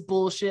Stone is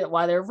bullshit,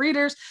 why their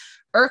readers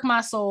irk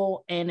my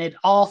soul, and it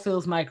all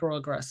feels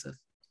microaggressive.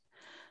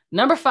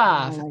 Number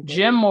 5,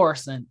 Jim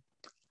Morrison.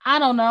 I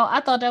don't know.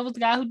 I thought that was the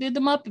guy who did the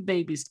Muppet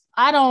Babies.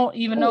 I don't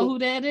even know who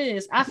that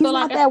is. I feel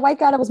like that white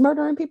guy that was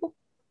murdering people.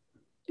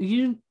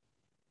 You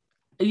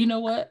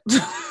know what?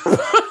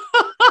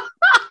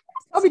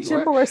 I'll be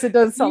Jim Morrison.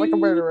 Doesn't sound like a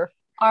murderer.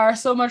 Are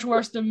so much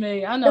worse than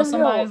me. I know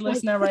somebody's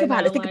listening right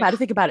now.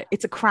 Think about it.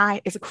 It's a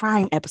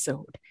crime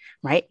episode,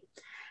 right?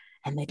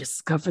 And they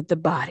discovered the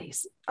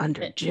bodies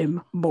under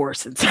Jim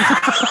Morrison's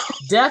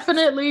house.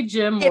 Definitely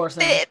Jim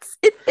Morrison. It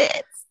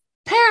fits.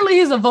 Apparently,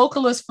 he's a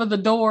vocalist for The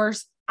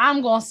Doors.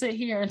 I'm going to sit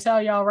here and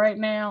tell y'all right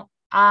now,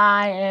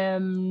 I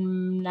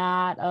am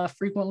not a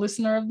frequent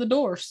listener of The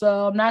Doors.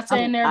 So I'm not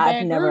saying they're bad.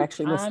 I've never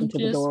actually listened to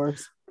The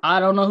Doors. I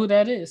don't know who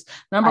that is.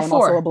 Number 4. I'm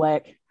also a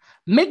black.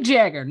 Mick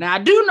Jagger. Now, I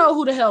do know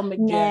who the hell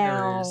Mick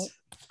Jagger is.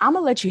 I'm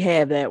going to let you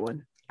have that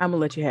one. He's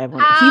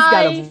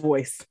got a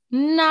voice.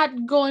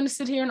 Not going to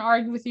sit here and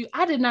argue with you.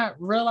 I did not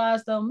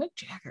realize though Mick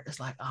Jagger is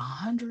like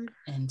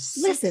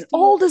 160. Listen,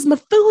 old as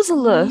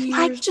Methuselah,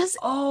 like just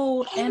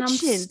old, and I'm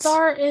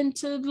starting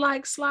to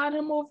like slide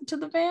him over to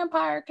the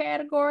vampire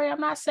category.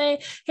 I'm not saying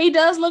he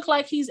does look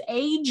like he's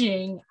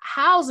aging.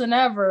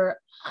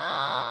 Howsoever,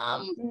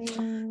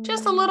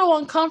 just a little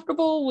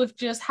uncomfortable with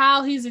just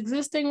how he's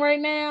existing right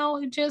now.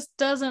 He just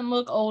doesn't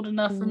look old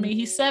enough for me.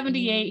 He's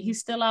 78. He's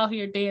still out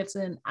here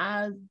dancing.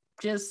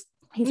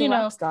 He's a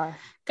rock star.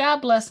 God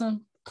bless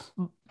him.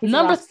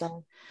 Number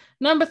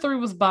 3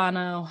 was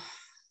Bono.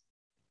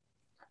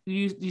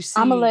 You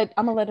see, I'm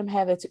gonna let him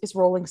have it. It's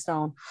Rolling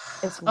Stone.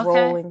 It's okay.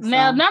 Rolling Stone.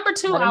 Now number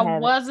 2, I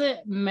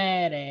wasn't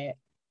mad at.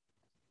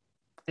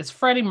 It's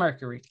Freddie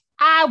Mercury.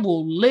 I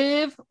will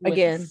live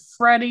with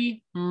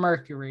Freddie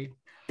Mercury.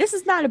 This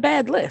is not a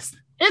bad list.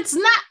 It's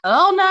not.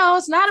 Oh no,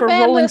 it's not for a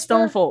bad Rolling list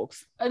Stone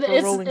folks.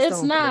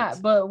 It's not.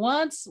 Folks. But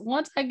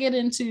once I get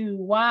into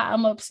why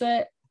I'm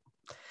upset.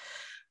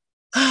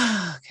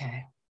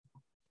 Okay.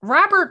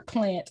 Robert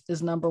Plant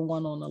is number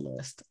 1 on the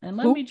list. And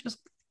let me just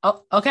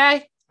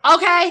okay.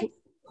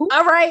 Who?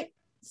 All right.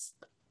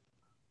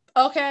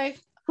 Okay.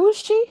 Who's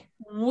she?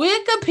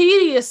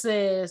 Wikipedia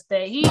says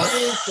that he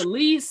is the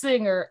lead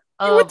singer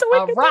of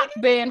a rock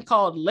band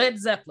called Led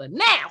Zeppelin.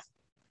 Now,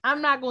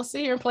 I'm not gonna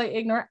sit here and play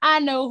ignorant. I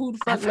know who the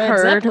fuck Led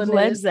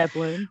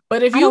Zeppelin is.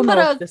 But if you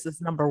put this is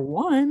number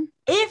 1.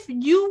 If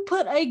you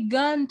put a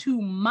gun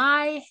to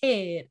my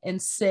head and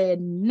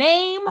said,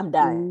 name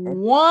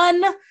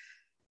one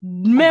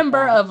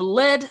member of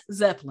Led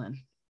Zeppelin.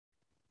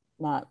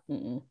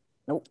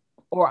 Nope.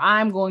 Or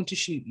I'm going to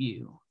shoot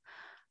you.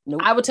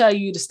 Nope. I would tell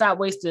you to stop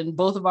wasting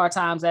both of our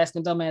times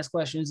asking dumbass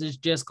questions and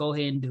just go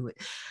ahead and do it.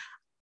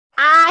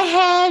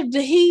 I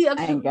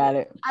ain't got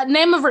it.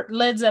 Name a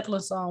Led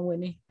Zeppelin song,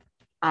 Whitney.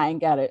 I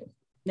ain't got it.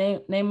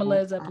 Name a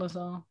Led Zeppelin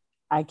song.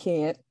 I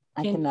can't.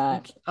 I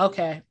cannot.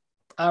 Okay.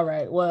 All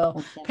right.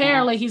 Well,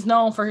 apparently he's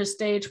known for his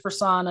stage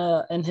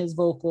persona and his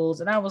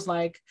vocals. And I was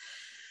like,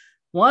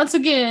 once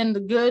again, the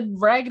good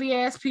raggedy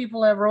ass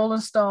people at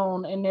Rolling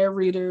Stone and their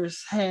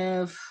readers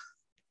have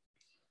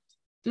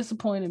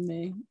disappointed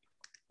me.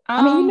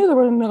 I mean, you knew there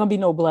were going to be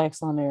no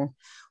blacks on there.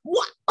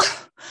 What?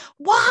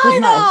 Why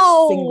There's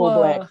not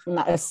though?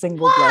 not a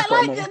single black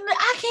on there.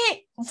 I can't.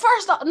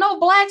 First off, no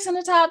blacks in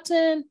the top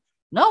 10,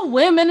 no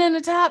women in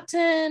the top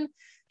 10.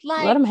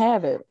 Like, let them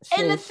have it.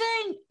 And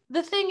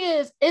the thing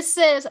is, it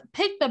says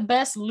pick the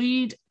best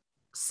lead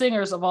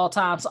singers of all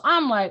time. So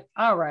I'm like,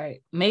 all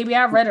right, maybe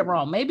I read it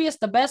wrong. Maybe it's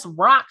the best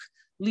rock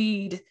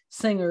lead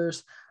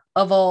singers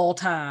of all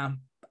time.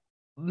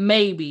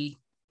 Maybe.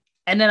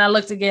 And then I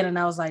looked again and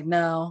I was like,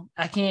 no,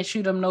 I can't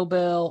shoot him no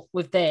bell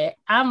with that.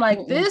 I'm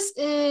like, this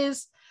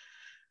is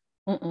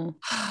I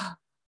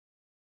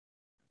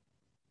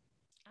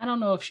don't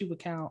know if she would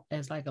count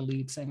as like a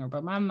lead singer,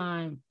 but my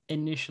mind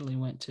initially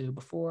went to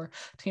before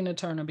Tina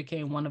Turner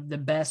became one of the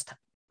best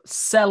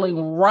selling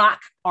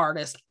rock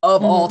artists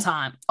of all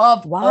time.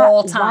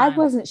 Why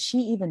wasn't she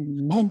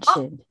even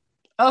mentioned?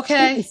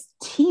 Okay. It's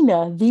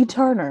Tina the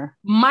Turner.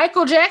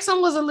 Michael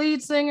Jackson was a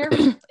lead singer.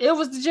 It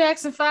was the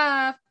Jackson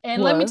 5.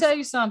 And let me tell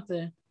you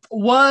something.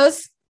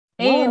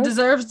 And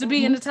deserves to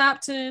be in the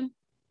top 10.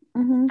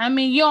 I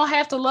mean, you don't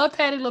have to love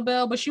Patti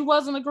LaBelle, but she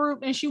was in a group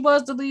and she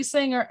was the lead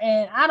singer.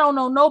 And I don't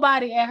know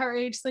nobody at her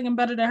age singing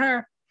better than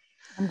her.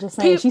 I'm just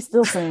saying, she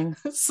still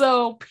sings.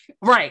 So,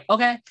 right.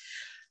 Okay.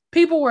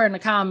 People were in the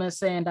comments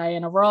saying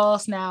Diana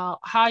Ross. Now,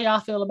 how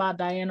y'all feel about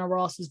Diana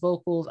Ross's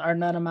vocals are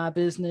none of my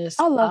business.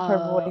 I love her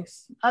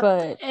voice,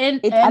 but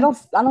I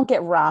don't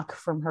get rock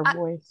from her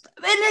voice.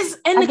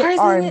 And the crazy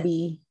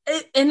R&B,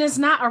 and it's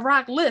not a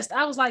rock list.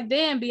 I was like,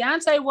 damn,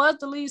 Beyonce was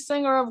the lead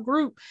singer of a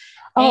group.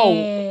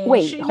 Oh,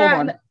 wait, hold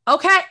on.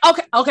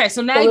 Okay.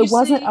 So now it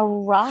wasn't a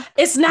rock.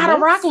 It's not a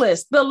rock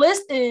list. The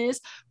list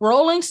is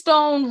Rolling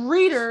Stone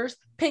readers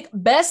pick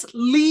best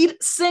lead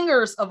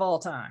singers of all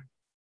time.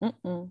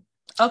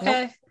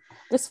 Okay. Nope.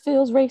 This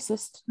feels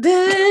racist.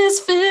 This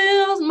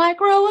feels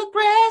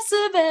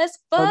microaggressive as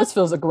fuck. Oh, this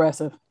feels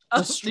aggressive.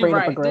 Just straight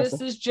up aggressive.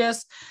 This is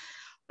just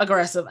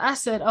aggressive. I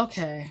said,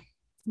 okay,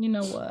 you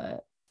know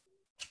what?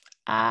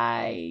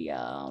 I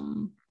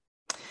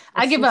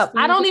give up.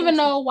 I don't even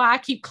know why I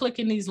keep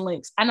clicking these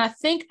links. And I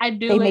think I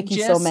do it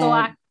just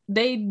so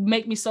they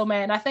make me so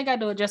mad. And I think I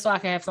do it just so I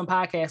can have some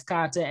podcast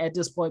content at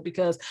this point,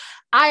 because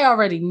I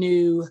already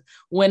knew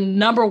when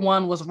number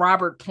one was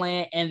Robert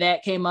Plant and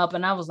that came up,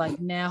 and I was like,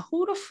 now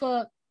who the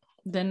fuck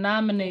then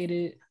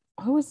nominated?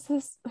 Who is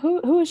this?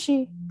 Who is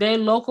she? Their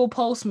local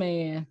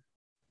postman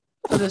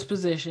for this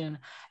position.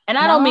 And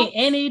I don't mean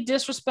any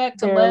disrespect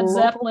to Led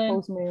Zeppelin.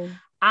 Postman.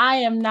 I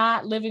am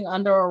not living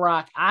under a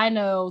rock. I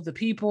know the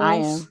people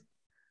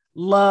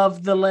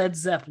love the Led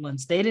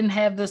Zeppelins. They didn't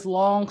have this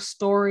long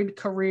storied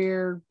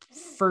career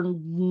for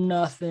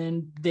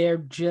nothing. They're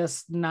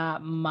just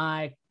not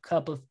my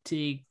cup of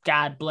tea.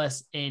 God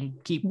bless and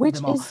keep them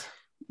all. Which is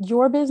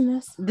your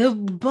business.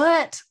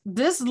 But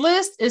this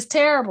list is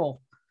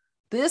terrible.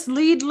 This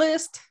lead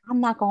list.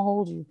 I'm not gonna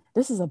hold you.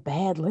 This is a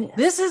bad list.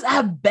 This is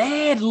a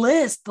bad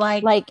list.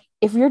 Like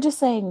if you're just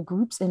saying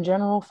groups in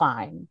general,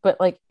 fine. But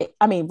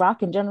I mean,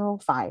 rock in general,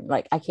 fine.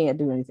 Like I can't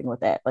do anything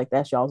with that. Like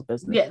that's y'all's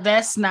business. Yeah,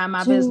 that's not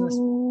my business.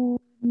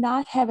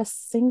 Not have a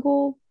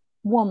single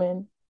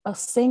woman, a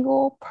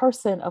single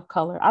person of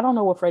color. I don't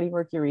know what Freddie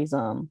Mercury's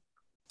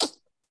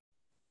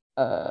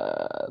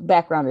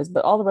background is,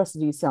 but all the rest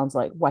of these sounds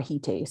like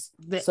Wahites.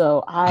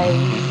 So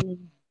I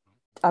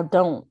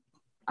don't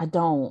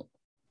understand.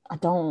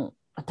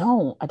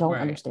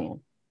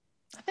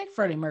 I think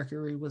Freddie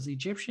Mercury was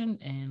Egyptian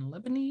and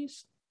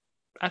Lebanese.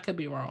 I could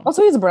be wrong. Oh,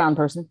 so he's a brown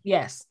person.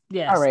 Yes.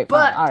 All right,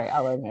 but all right,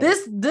 I'll let him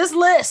this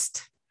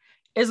list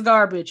is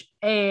garbage,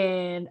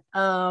 and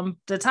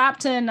the top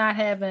 10 not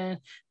having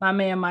my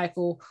man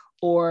Michael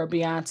or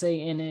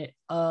Beyonce in it.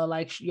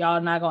 Like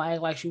y'all not gonna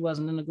act like she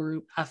wasn't in the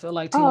group. I feel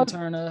like Tina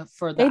Turner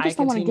for the Ike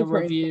and Tina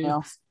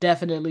review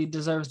definitely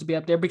deserves to be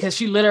up there, because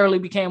she literally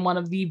became one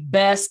of the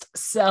best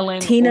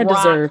selling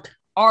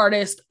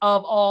artists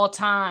of all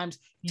times.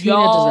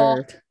 Tina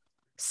deserved.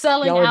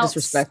 Selling out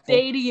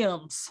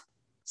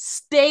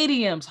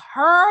stadiums.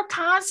 Her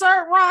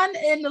concert run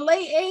in the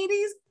late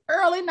 80s,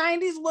 early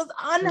 90s was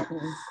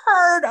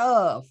unheard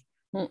of.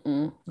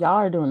 Y'all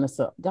are doing this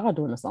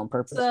on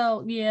purpose.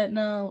 So yeah,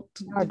 no,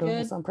 y'all are doing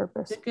this on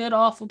purpose. The good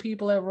awful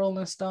people at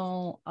Rolling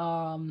Stone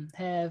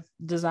have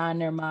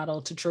designed their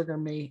model to trigger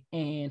me,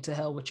 and to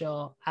hell with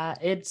y'all.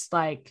 It's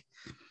like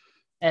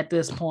at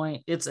this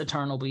point it's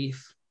eternal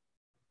beef.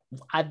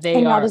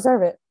 Y'all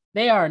deserve it.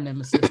 They are a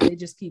nemesis. They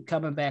just keep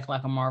coming back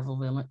like a Marvel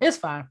villain. It's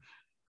fine.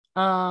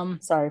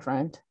 Sorry,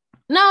 friend.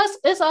 No,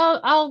 it's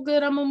all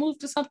good. I'm gonna move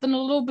to something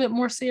a little bit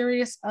more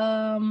serious.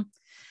 More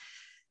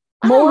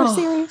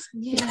serious?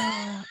 Yeah.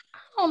 I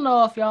don't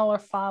know if y'all are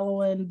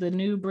following the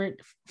new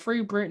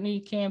Free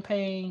Britney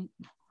campaign,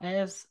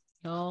 as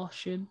y'all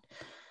should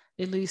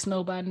at least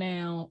know by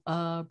now.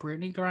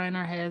 Britney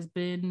Griner has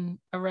been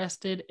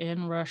arrested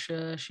in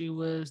Russia. She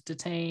was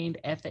detained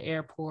at the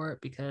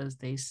airport because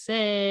they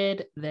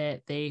said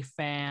that they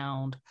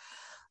found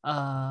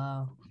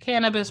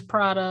cannabis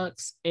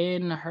products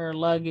in her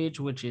luggage,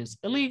 which is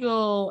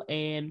illegal.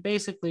 And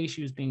basically,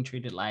 she was being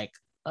treated like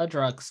a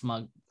drug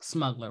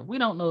smuggler. We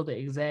don't know the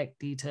exact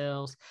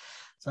details.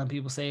 Some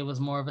people say it was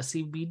more of a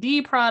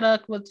CBD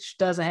product, which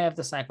doesn't have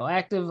the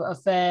psychoactive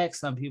effects.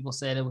 Some people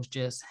said it was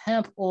just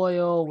hemp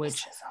oil,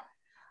 which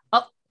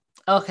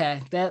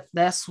okay,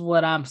 that's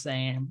what I'm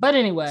saying. But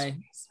anyway,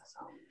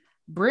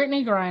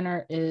 Brittney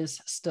Griner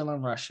is still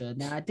in Russia.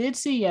 Now, I did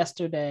see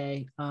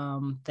yesterday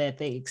that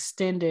they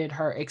extended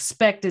her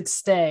expected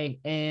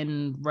stay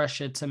in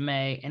Russia to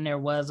May, and there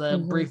was a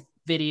brief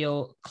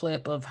video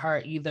clip of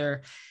her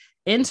either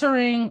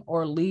entering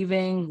or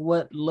leaving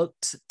what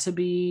looked to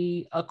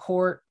be a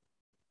court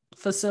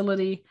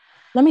facility.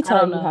 Let me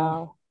tell you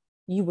how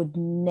you would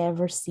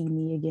never see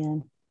me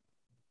again.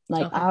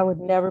 Like, okay. I would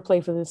never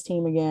play for this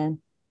team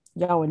again.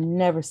 Y'all would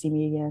never see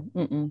me again.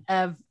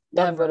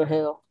 Y'all can go to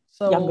hell.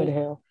 So y'all can go to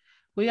hell.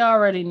 We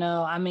already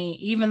know. I mean,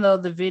 even though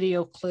the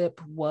video clip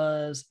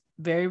was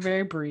very,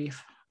 very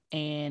brief,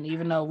 and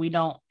even though we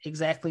don't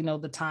exactly know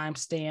the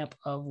timestamp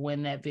of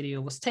when that video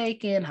was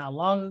taken, how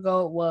long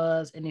ago it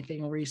was,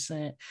 anything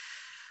recent,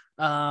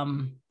 I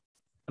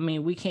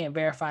mean, we can't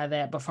verify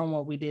that, but from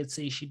what we did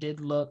see, she did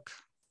look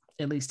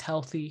at least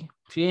healthy.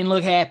 She didn't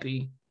look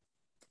happy.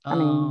 I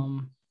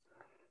mean,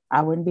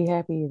 I wouldn't be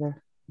happy either.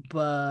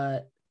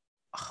 But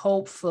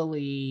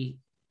hopefully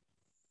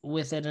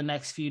within the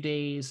next few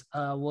days,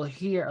 we'll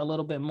hear a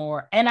little bit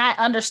more. And I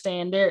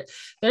understand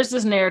there's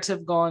this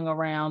narrative going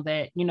around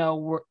that, you know,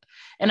 we're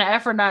in an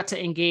effort not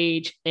to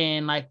engage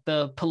in like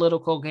the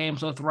political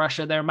games with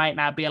Russia. There might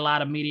not be a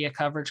lot of media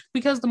coverage,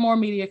 because the more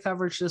media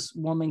coverage this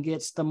woman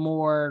gets, the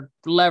more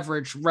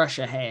leverage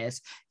Russia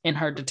has in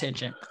her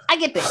detention. I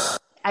get that.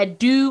 I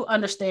do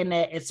understand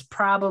that it's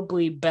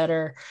probably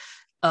better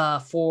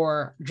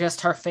for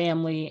just her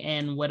family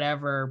and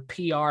whatever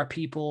PR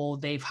people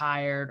they've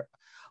hired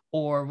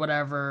or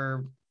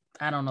whatever,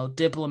 I don't know,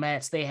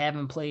 diplomats they have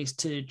in place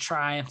to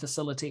try and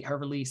facilitate her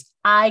release.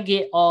 I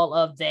get all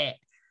of that.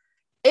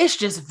 It's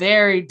just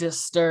very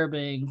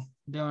disturbing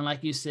during,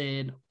 like you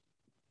said,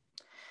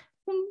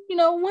 you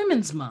know,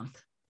 Women's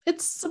Month.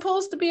 It's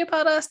supposed to be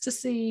about us to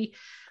see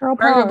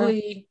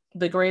arguably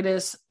the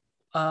greatest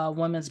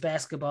women's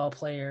basketball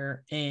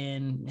player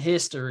in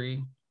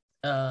history,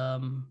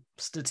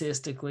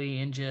 statistically,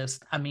 and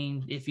just, I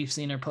mean, if you've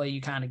seen her play,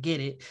 you kind of get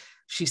it.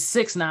 She's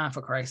 6'9",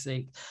 for Christ's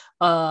sake.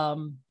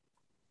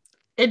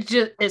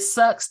 It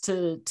sucks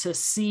to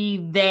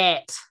see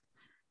that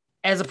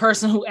as a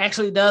person who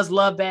actually does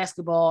love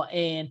basketball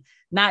and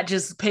not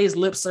just pays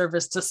lip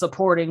service to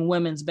supporting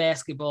women's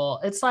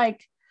basketball. It's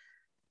like,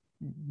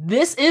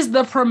 this is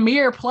the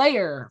premier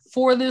player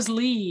for this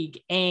league,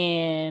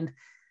 and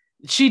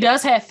she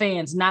does have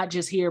fans, not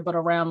just here, but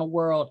around the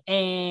world.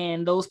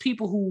 And those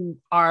people who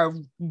are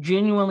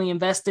genuinely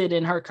invested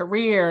in her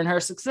career and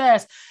her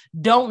success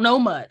don't know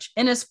much.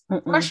 And it's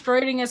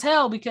frustrating as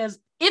hell, because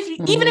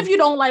even if you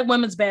don't like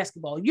women's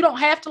basketball, you don't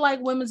have to like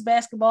women's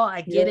basketball.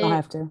 I get it.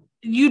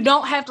 You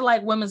don't have to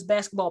like women's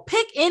basketball.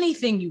 Pick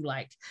anything you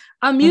like.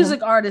 A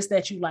music artist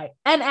that you like,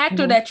 an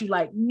actor that you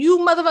like. You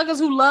motherfuckers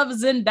who love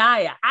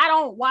Zendaya. I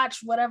don't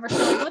watch whatever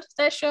show. What is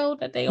that show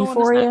that they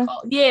Euphoria? On?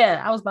 Called?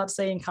 Yeah, I was about to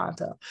say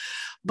Encanto,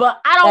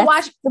 but I don't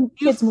watch the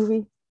kids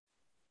movie.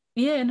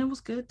 Yeah, and it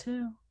was good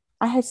too.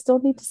 I still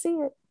need to see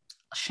it.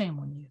 Shame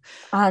on you.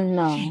 I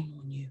know. Shame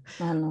on you.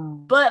 I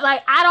know. But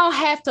like, I don't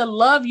have to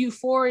love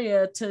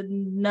Euphoria to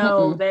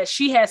know that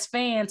she has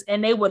fans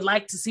and they would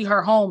like to see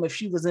her home if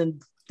she was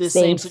in this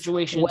same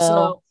situation.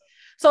 Well.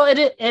 So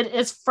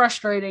it's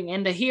frustrating,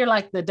 and to hear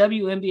like the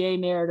WNBA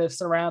narrative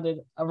surrounded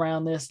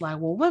around this, like,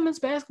 well, women's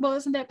basketball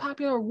isn't that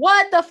popular.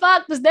 What the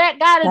fuck does that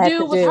got to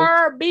do with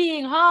her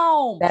being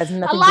home?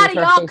 A lot of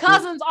y'all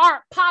cousins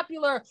aren't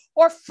popular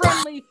or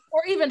friendly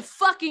or even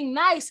fucking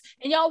nice,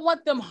 and y'all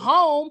want them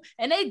home,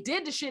 and they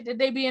did the shit that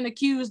they being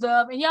accused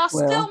of, and y'all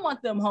still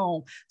want them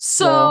home.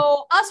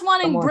 So us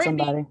wanting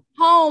Brittney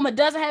home, it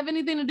doesn't have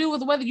anything to do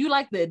with whether you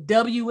like the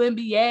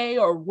WNBA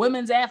or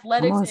women's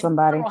athletics.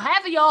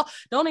 Half of y'all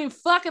don't even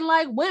fucking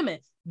like women.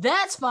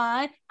 That's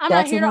fine. I'm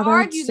not here to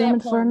argue that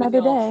point for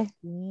another day.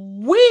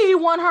 We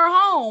want her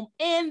home,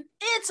 and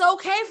it's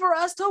okay for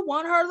us to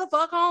want her the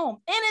fuck home.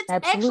 And it's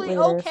actually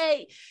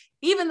okay,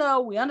 even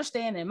though we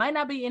understand it might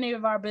not be any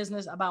of our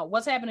business about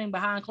what's happening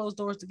behind closed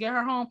doors to get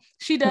her home.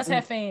 She does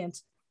have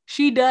fans.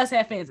 She does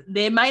have fans.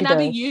 They might not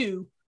be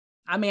you.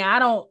 I mean, I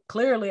don't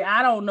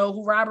know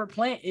who Robert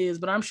Plant is,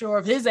 but I'm sure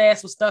if his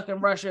ass was stuck in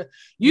Russia,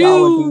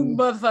 you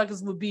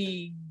motherfuckers would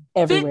be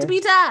everywhere. Fit to be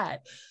tied.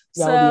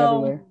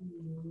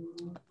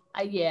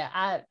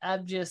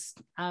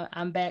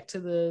 I'm back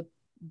to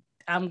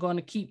I'm going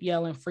to keep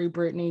yelling free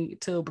Brittney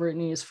till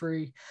Brittney is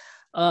free.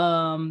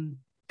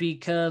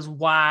 Because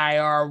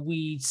why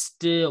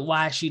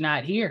is she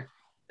not here?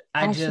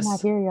 Why is she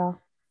not here, y'all?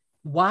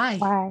 Why?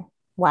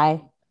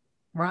 Why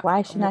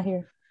is she not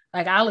here?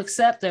 Like, I'll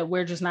accept that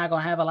we're just not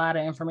going to have a lot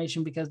of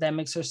information because that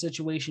makes her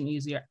situation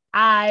easier.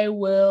 I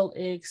will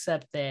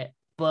accept that.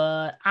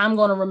 but I'm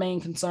going to remain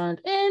concerned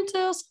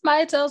until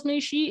somebody tells me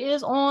she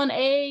is on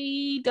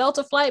a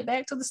Delta flight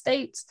back to the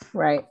States.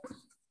 Right.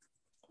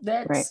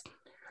 That's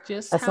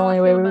just that's how the only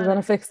I way feel we're about going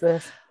to it. fix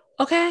this.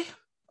 Okay.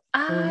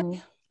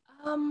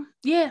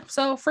 Yeah.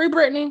 So free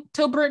Britney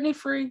till Britney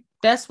free.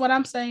 That's what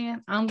I'm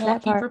saying. I'm going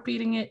to keep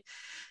repeating it.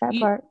 That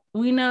part.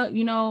 We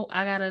know,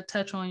 I got to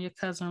touch on your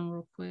cousin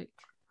real quick.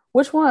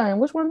 Which one?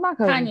 Which one's my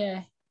cousin?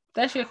 Kanye.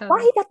 That's your cousin.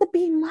 Why he got to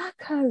be my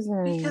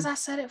cousin? Because I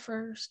said it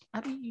first. I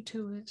beat you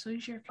to it. So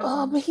he's your cousin.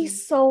 Oh, but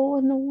he's so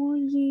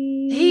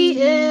annoying.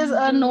 He is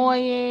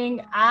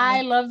annoying.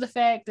 I love the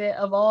fact that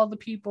of all the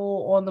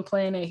people on the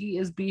planet, he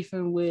is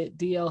beefing with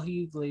DL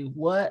Hughley.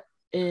 What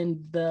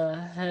in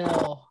the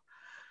hell?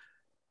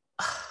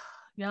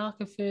 Y'all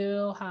can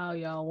feel how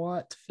y'all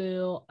want to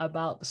feel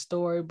about the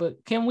story,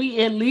 but can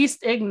we at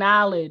least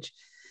acknowledge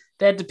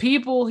that the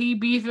people he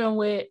beefing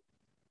with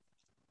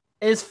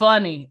is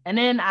funny? And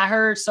then I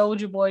heard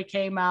Soulja Boy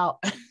came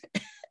out.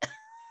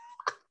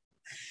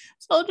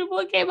 Soulja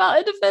Boy came out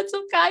in defense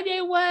of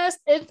Kanye West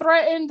and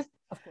threatened.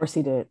 Of course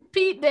he did.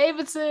 Pete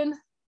Davidson.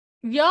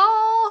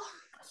 Y'all.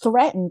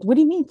 Threatened? What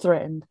do you mean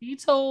threatened? He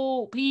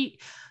told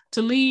Pete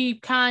to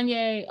leave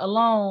Kanye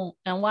alone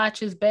and watch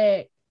his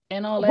back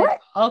and all that. What?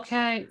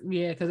 Okay.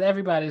 Yeah, because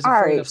everybody's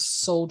afraid of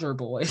Soulja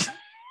Boy.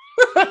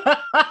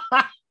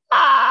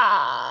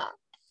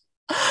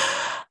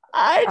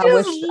 I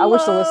wish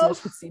the listeners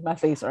could see my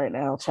face right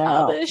now,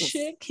 child. This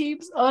shit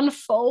keeps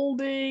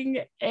unfolding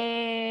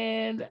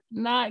and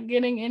not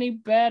getting any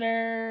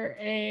better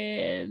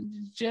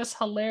and just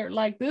hilarious.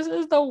 Like, this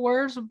is the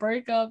worst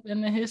breakup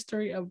in the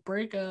history of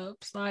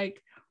breakups.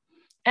 Like,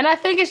 and I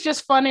think it's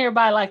just funnier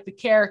by like the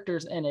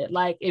characters in it.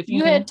 Like, if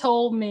you had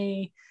told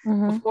me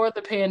before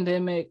the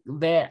pandemic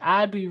that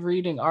I'd be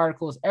reading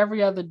articles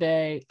every other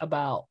day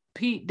about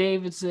Pete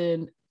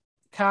Davidson,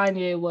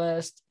 Kanye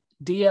West,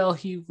 DL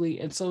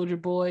Hughley, and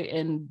Soulja Boy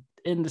in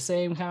the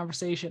same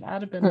conversation,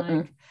 I'd have been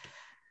like,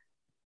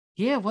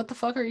 yeah, what the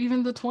fuck are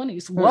even the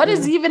 20s? What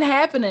is even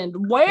happening?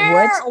 Why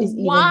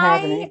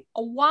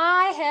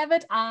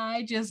haven't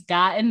I just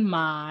gotten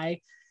my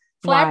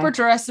flapper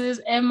dresses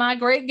and my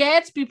Great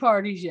Gatsby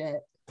parties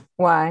yet?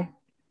 Why?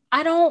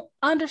 I don't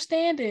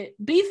understand it.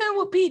 Beefing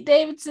with Pete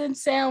Davidson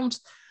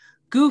sounds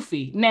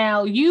goofy.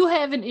 Now, you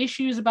having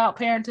issues about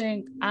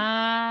parenting,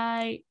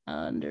 I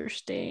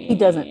understand. He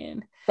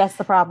doesn't. That's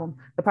the problem.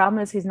 The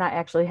problem is he's not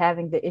actually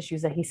having the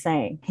issues that he's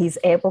saying. He's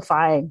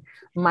amplifying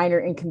minor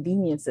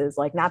inconveniences,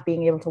 like not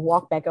being able to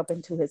walk back up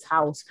into his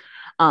house,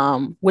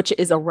 which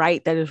is a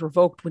right that is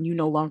revoked when you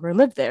no longer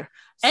live there.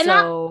 And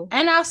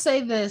I'll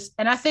say this,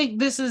 and I think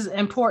this is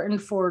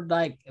important for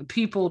like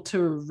people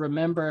to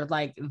remember,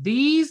 like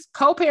these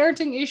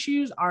co-parenting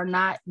issues are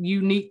not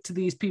unique to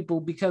these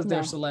people because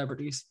they're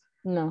celebrities.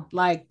 No.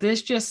 Like,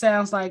 this just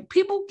sounds like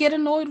people get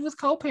annoyed with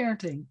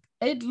co-parenting.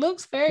 It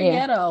looks very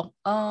ghetto.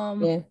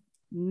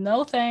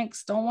 No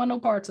thanks. Don't want no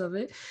parts of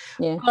it.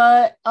 Yeah.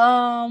 But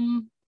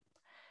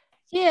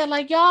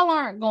like y'all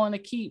aren't going to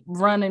keep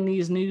running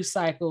these news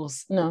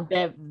cycles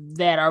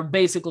that are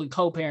basically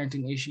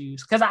co-parenting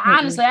issues. Because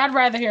honestly, I'd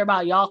rather hear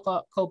about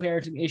y'all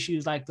co-parenting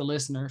issues like the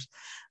listeners.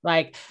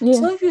 Like,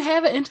 so if you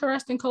have an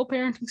interesting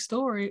co-parenting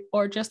story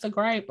or just a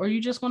gripe, or you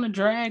just want to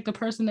drag the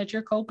person that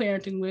you're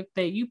co-parenting with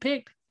that you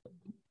picked,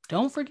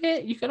 don't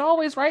forget, you can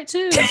always write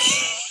too.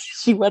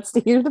 She wants to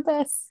hear the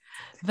best.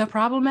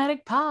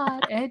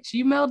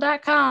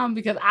 theproblematicpod@gmail.com,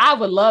 because I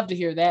would love to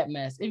hear that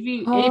mess. If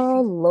you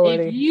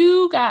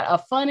got a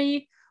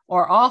funny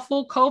or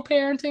awful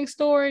co-parenting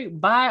story,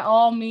 by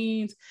all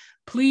means,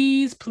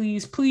 please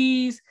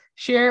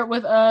share it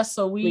with us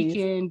so we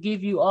can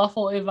give you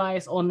awful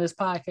advice on this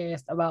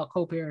podcast about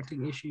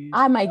co-parenting issues.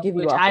 I might give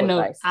you awful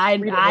advice. I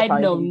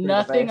know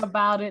nothing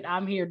about it.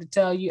 I'm here to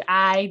tell you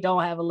I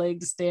don't have a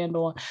leg to stand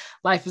on.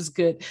 Life is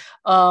good.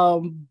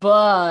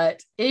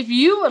 But if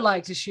you would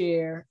like to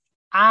share,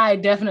 I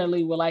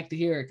definitely would like to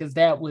hear it, because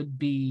that would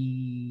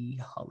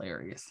be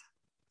hilarious.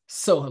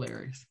 So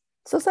hilarious.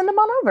 So send them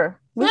on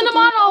over.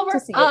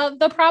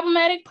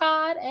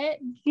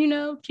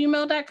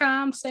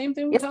 theproblematicpod@gmail.com. Same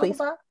thing we talk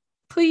about.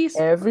 Please.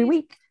 Every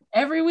week.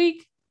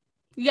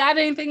 You got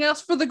anything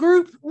else for the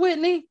group,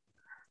 Whitney?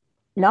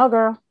 No,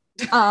 girl.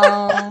 Send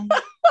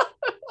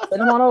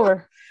them on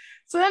over.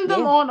 Send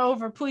them on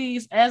over,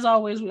 please. As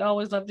always, we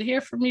always love to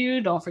hear from you.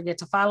 Don't forget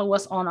to follow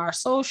us on our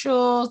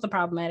socials, The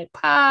Problematic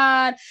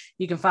Pod.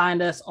 You can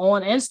find us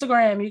on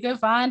Instagram. You can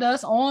find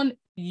us on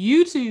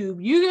YouTube.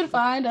 You can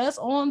find us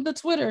on the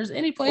Twitters,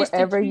 any place.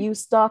 Wherever you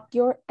stalk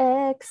your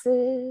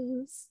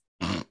exes.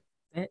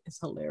 That is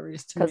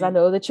hilarious to me. Because I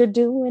know that you're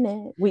doing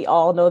it. We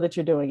all know that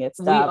you're doing it.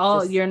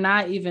 You're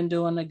not even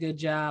doing a good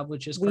job,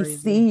 which is crazy. We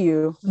see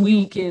you.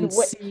 We can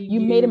see you.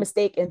 You made a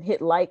mistake and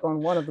hit like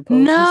on one of the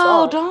posts.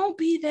 No, don't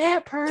be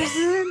that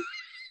person.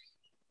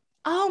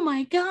 Oh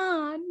my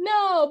God.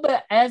 No.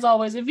 But as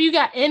always, if you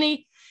got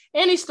any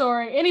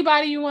story,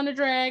 anybody you want to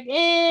drag,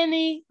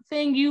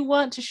 anything you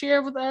want to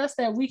share with us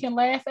that we can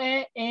laugh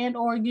at and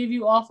or give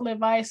you awful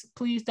advice,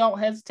 please don't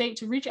hesitate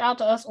to reach out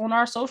to us on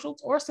our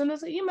socials or send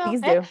us an email.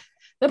 Please do.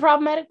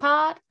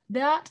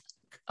 theproblematicpod.com.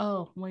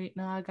 Oh, wait,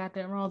 no, I got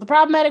that wrong.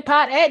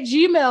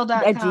 theproblematicpod@gmail.com.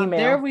 At Gmail.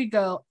 There we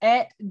go.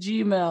 At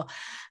Gmail.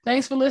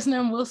 Thanks for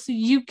listening. We'll see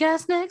you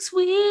guys next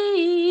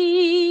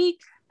week.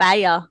 Bye,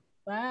 y'all.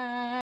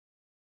 Bye.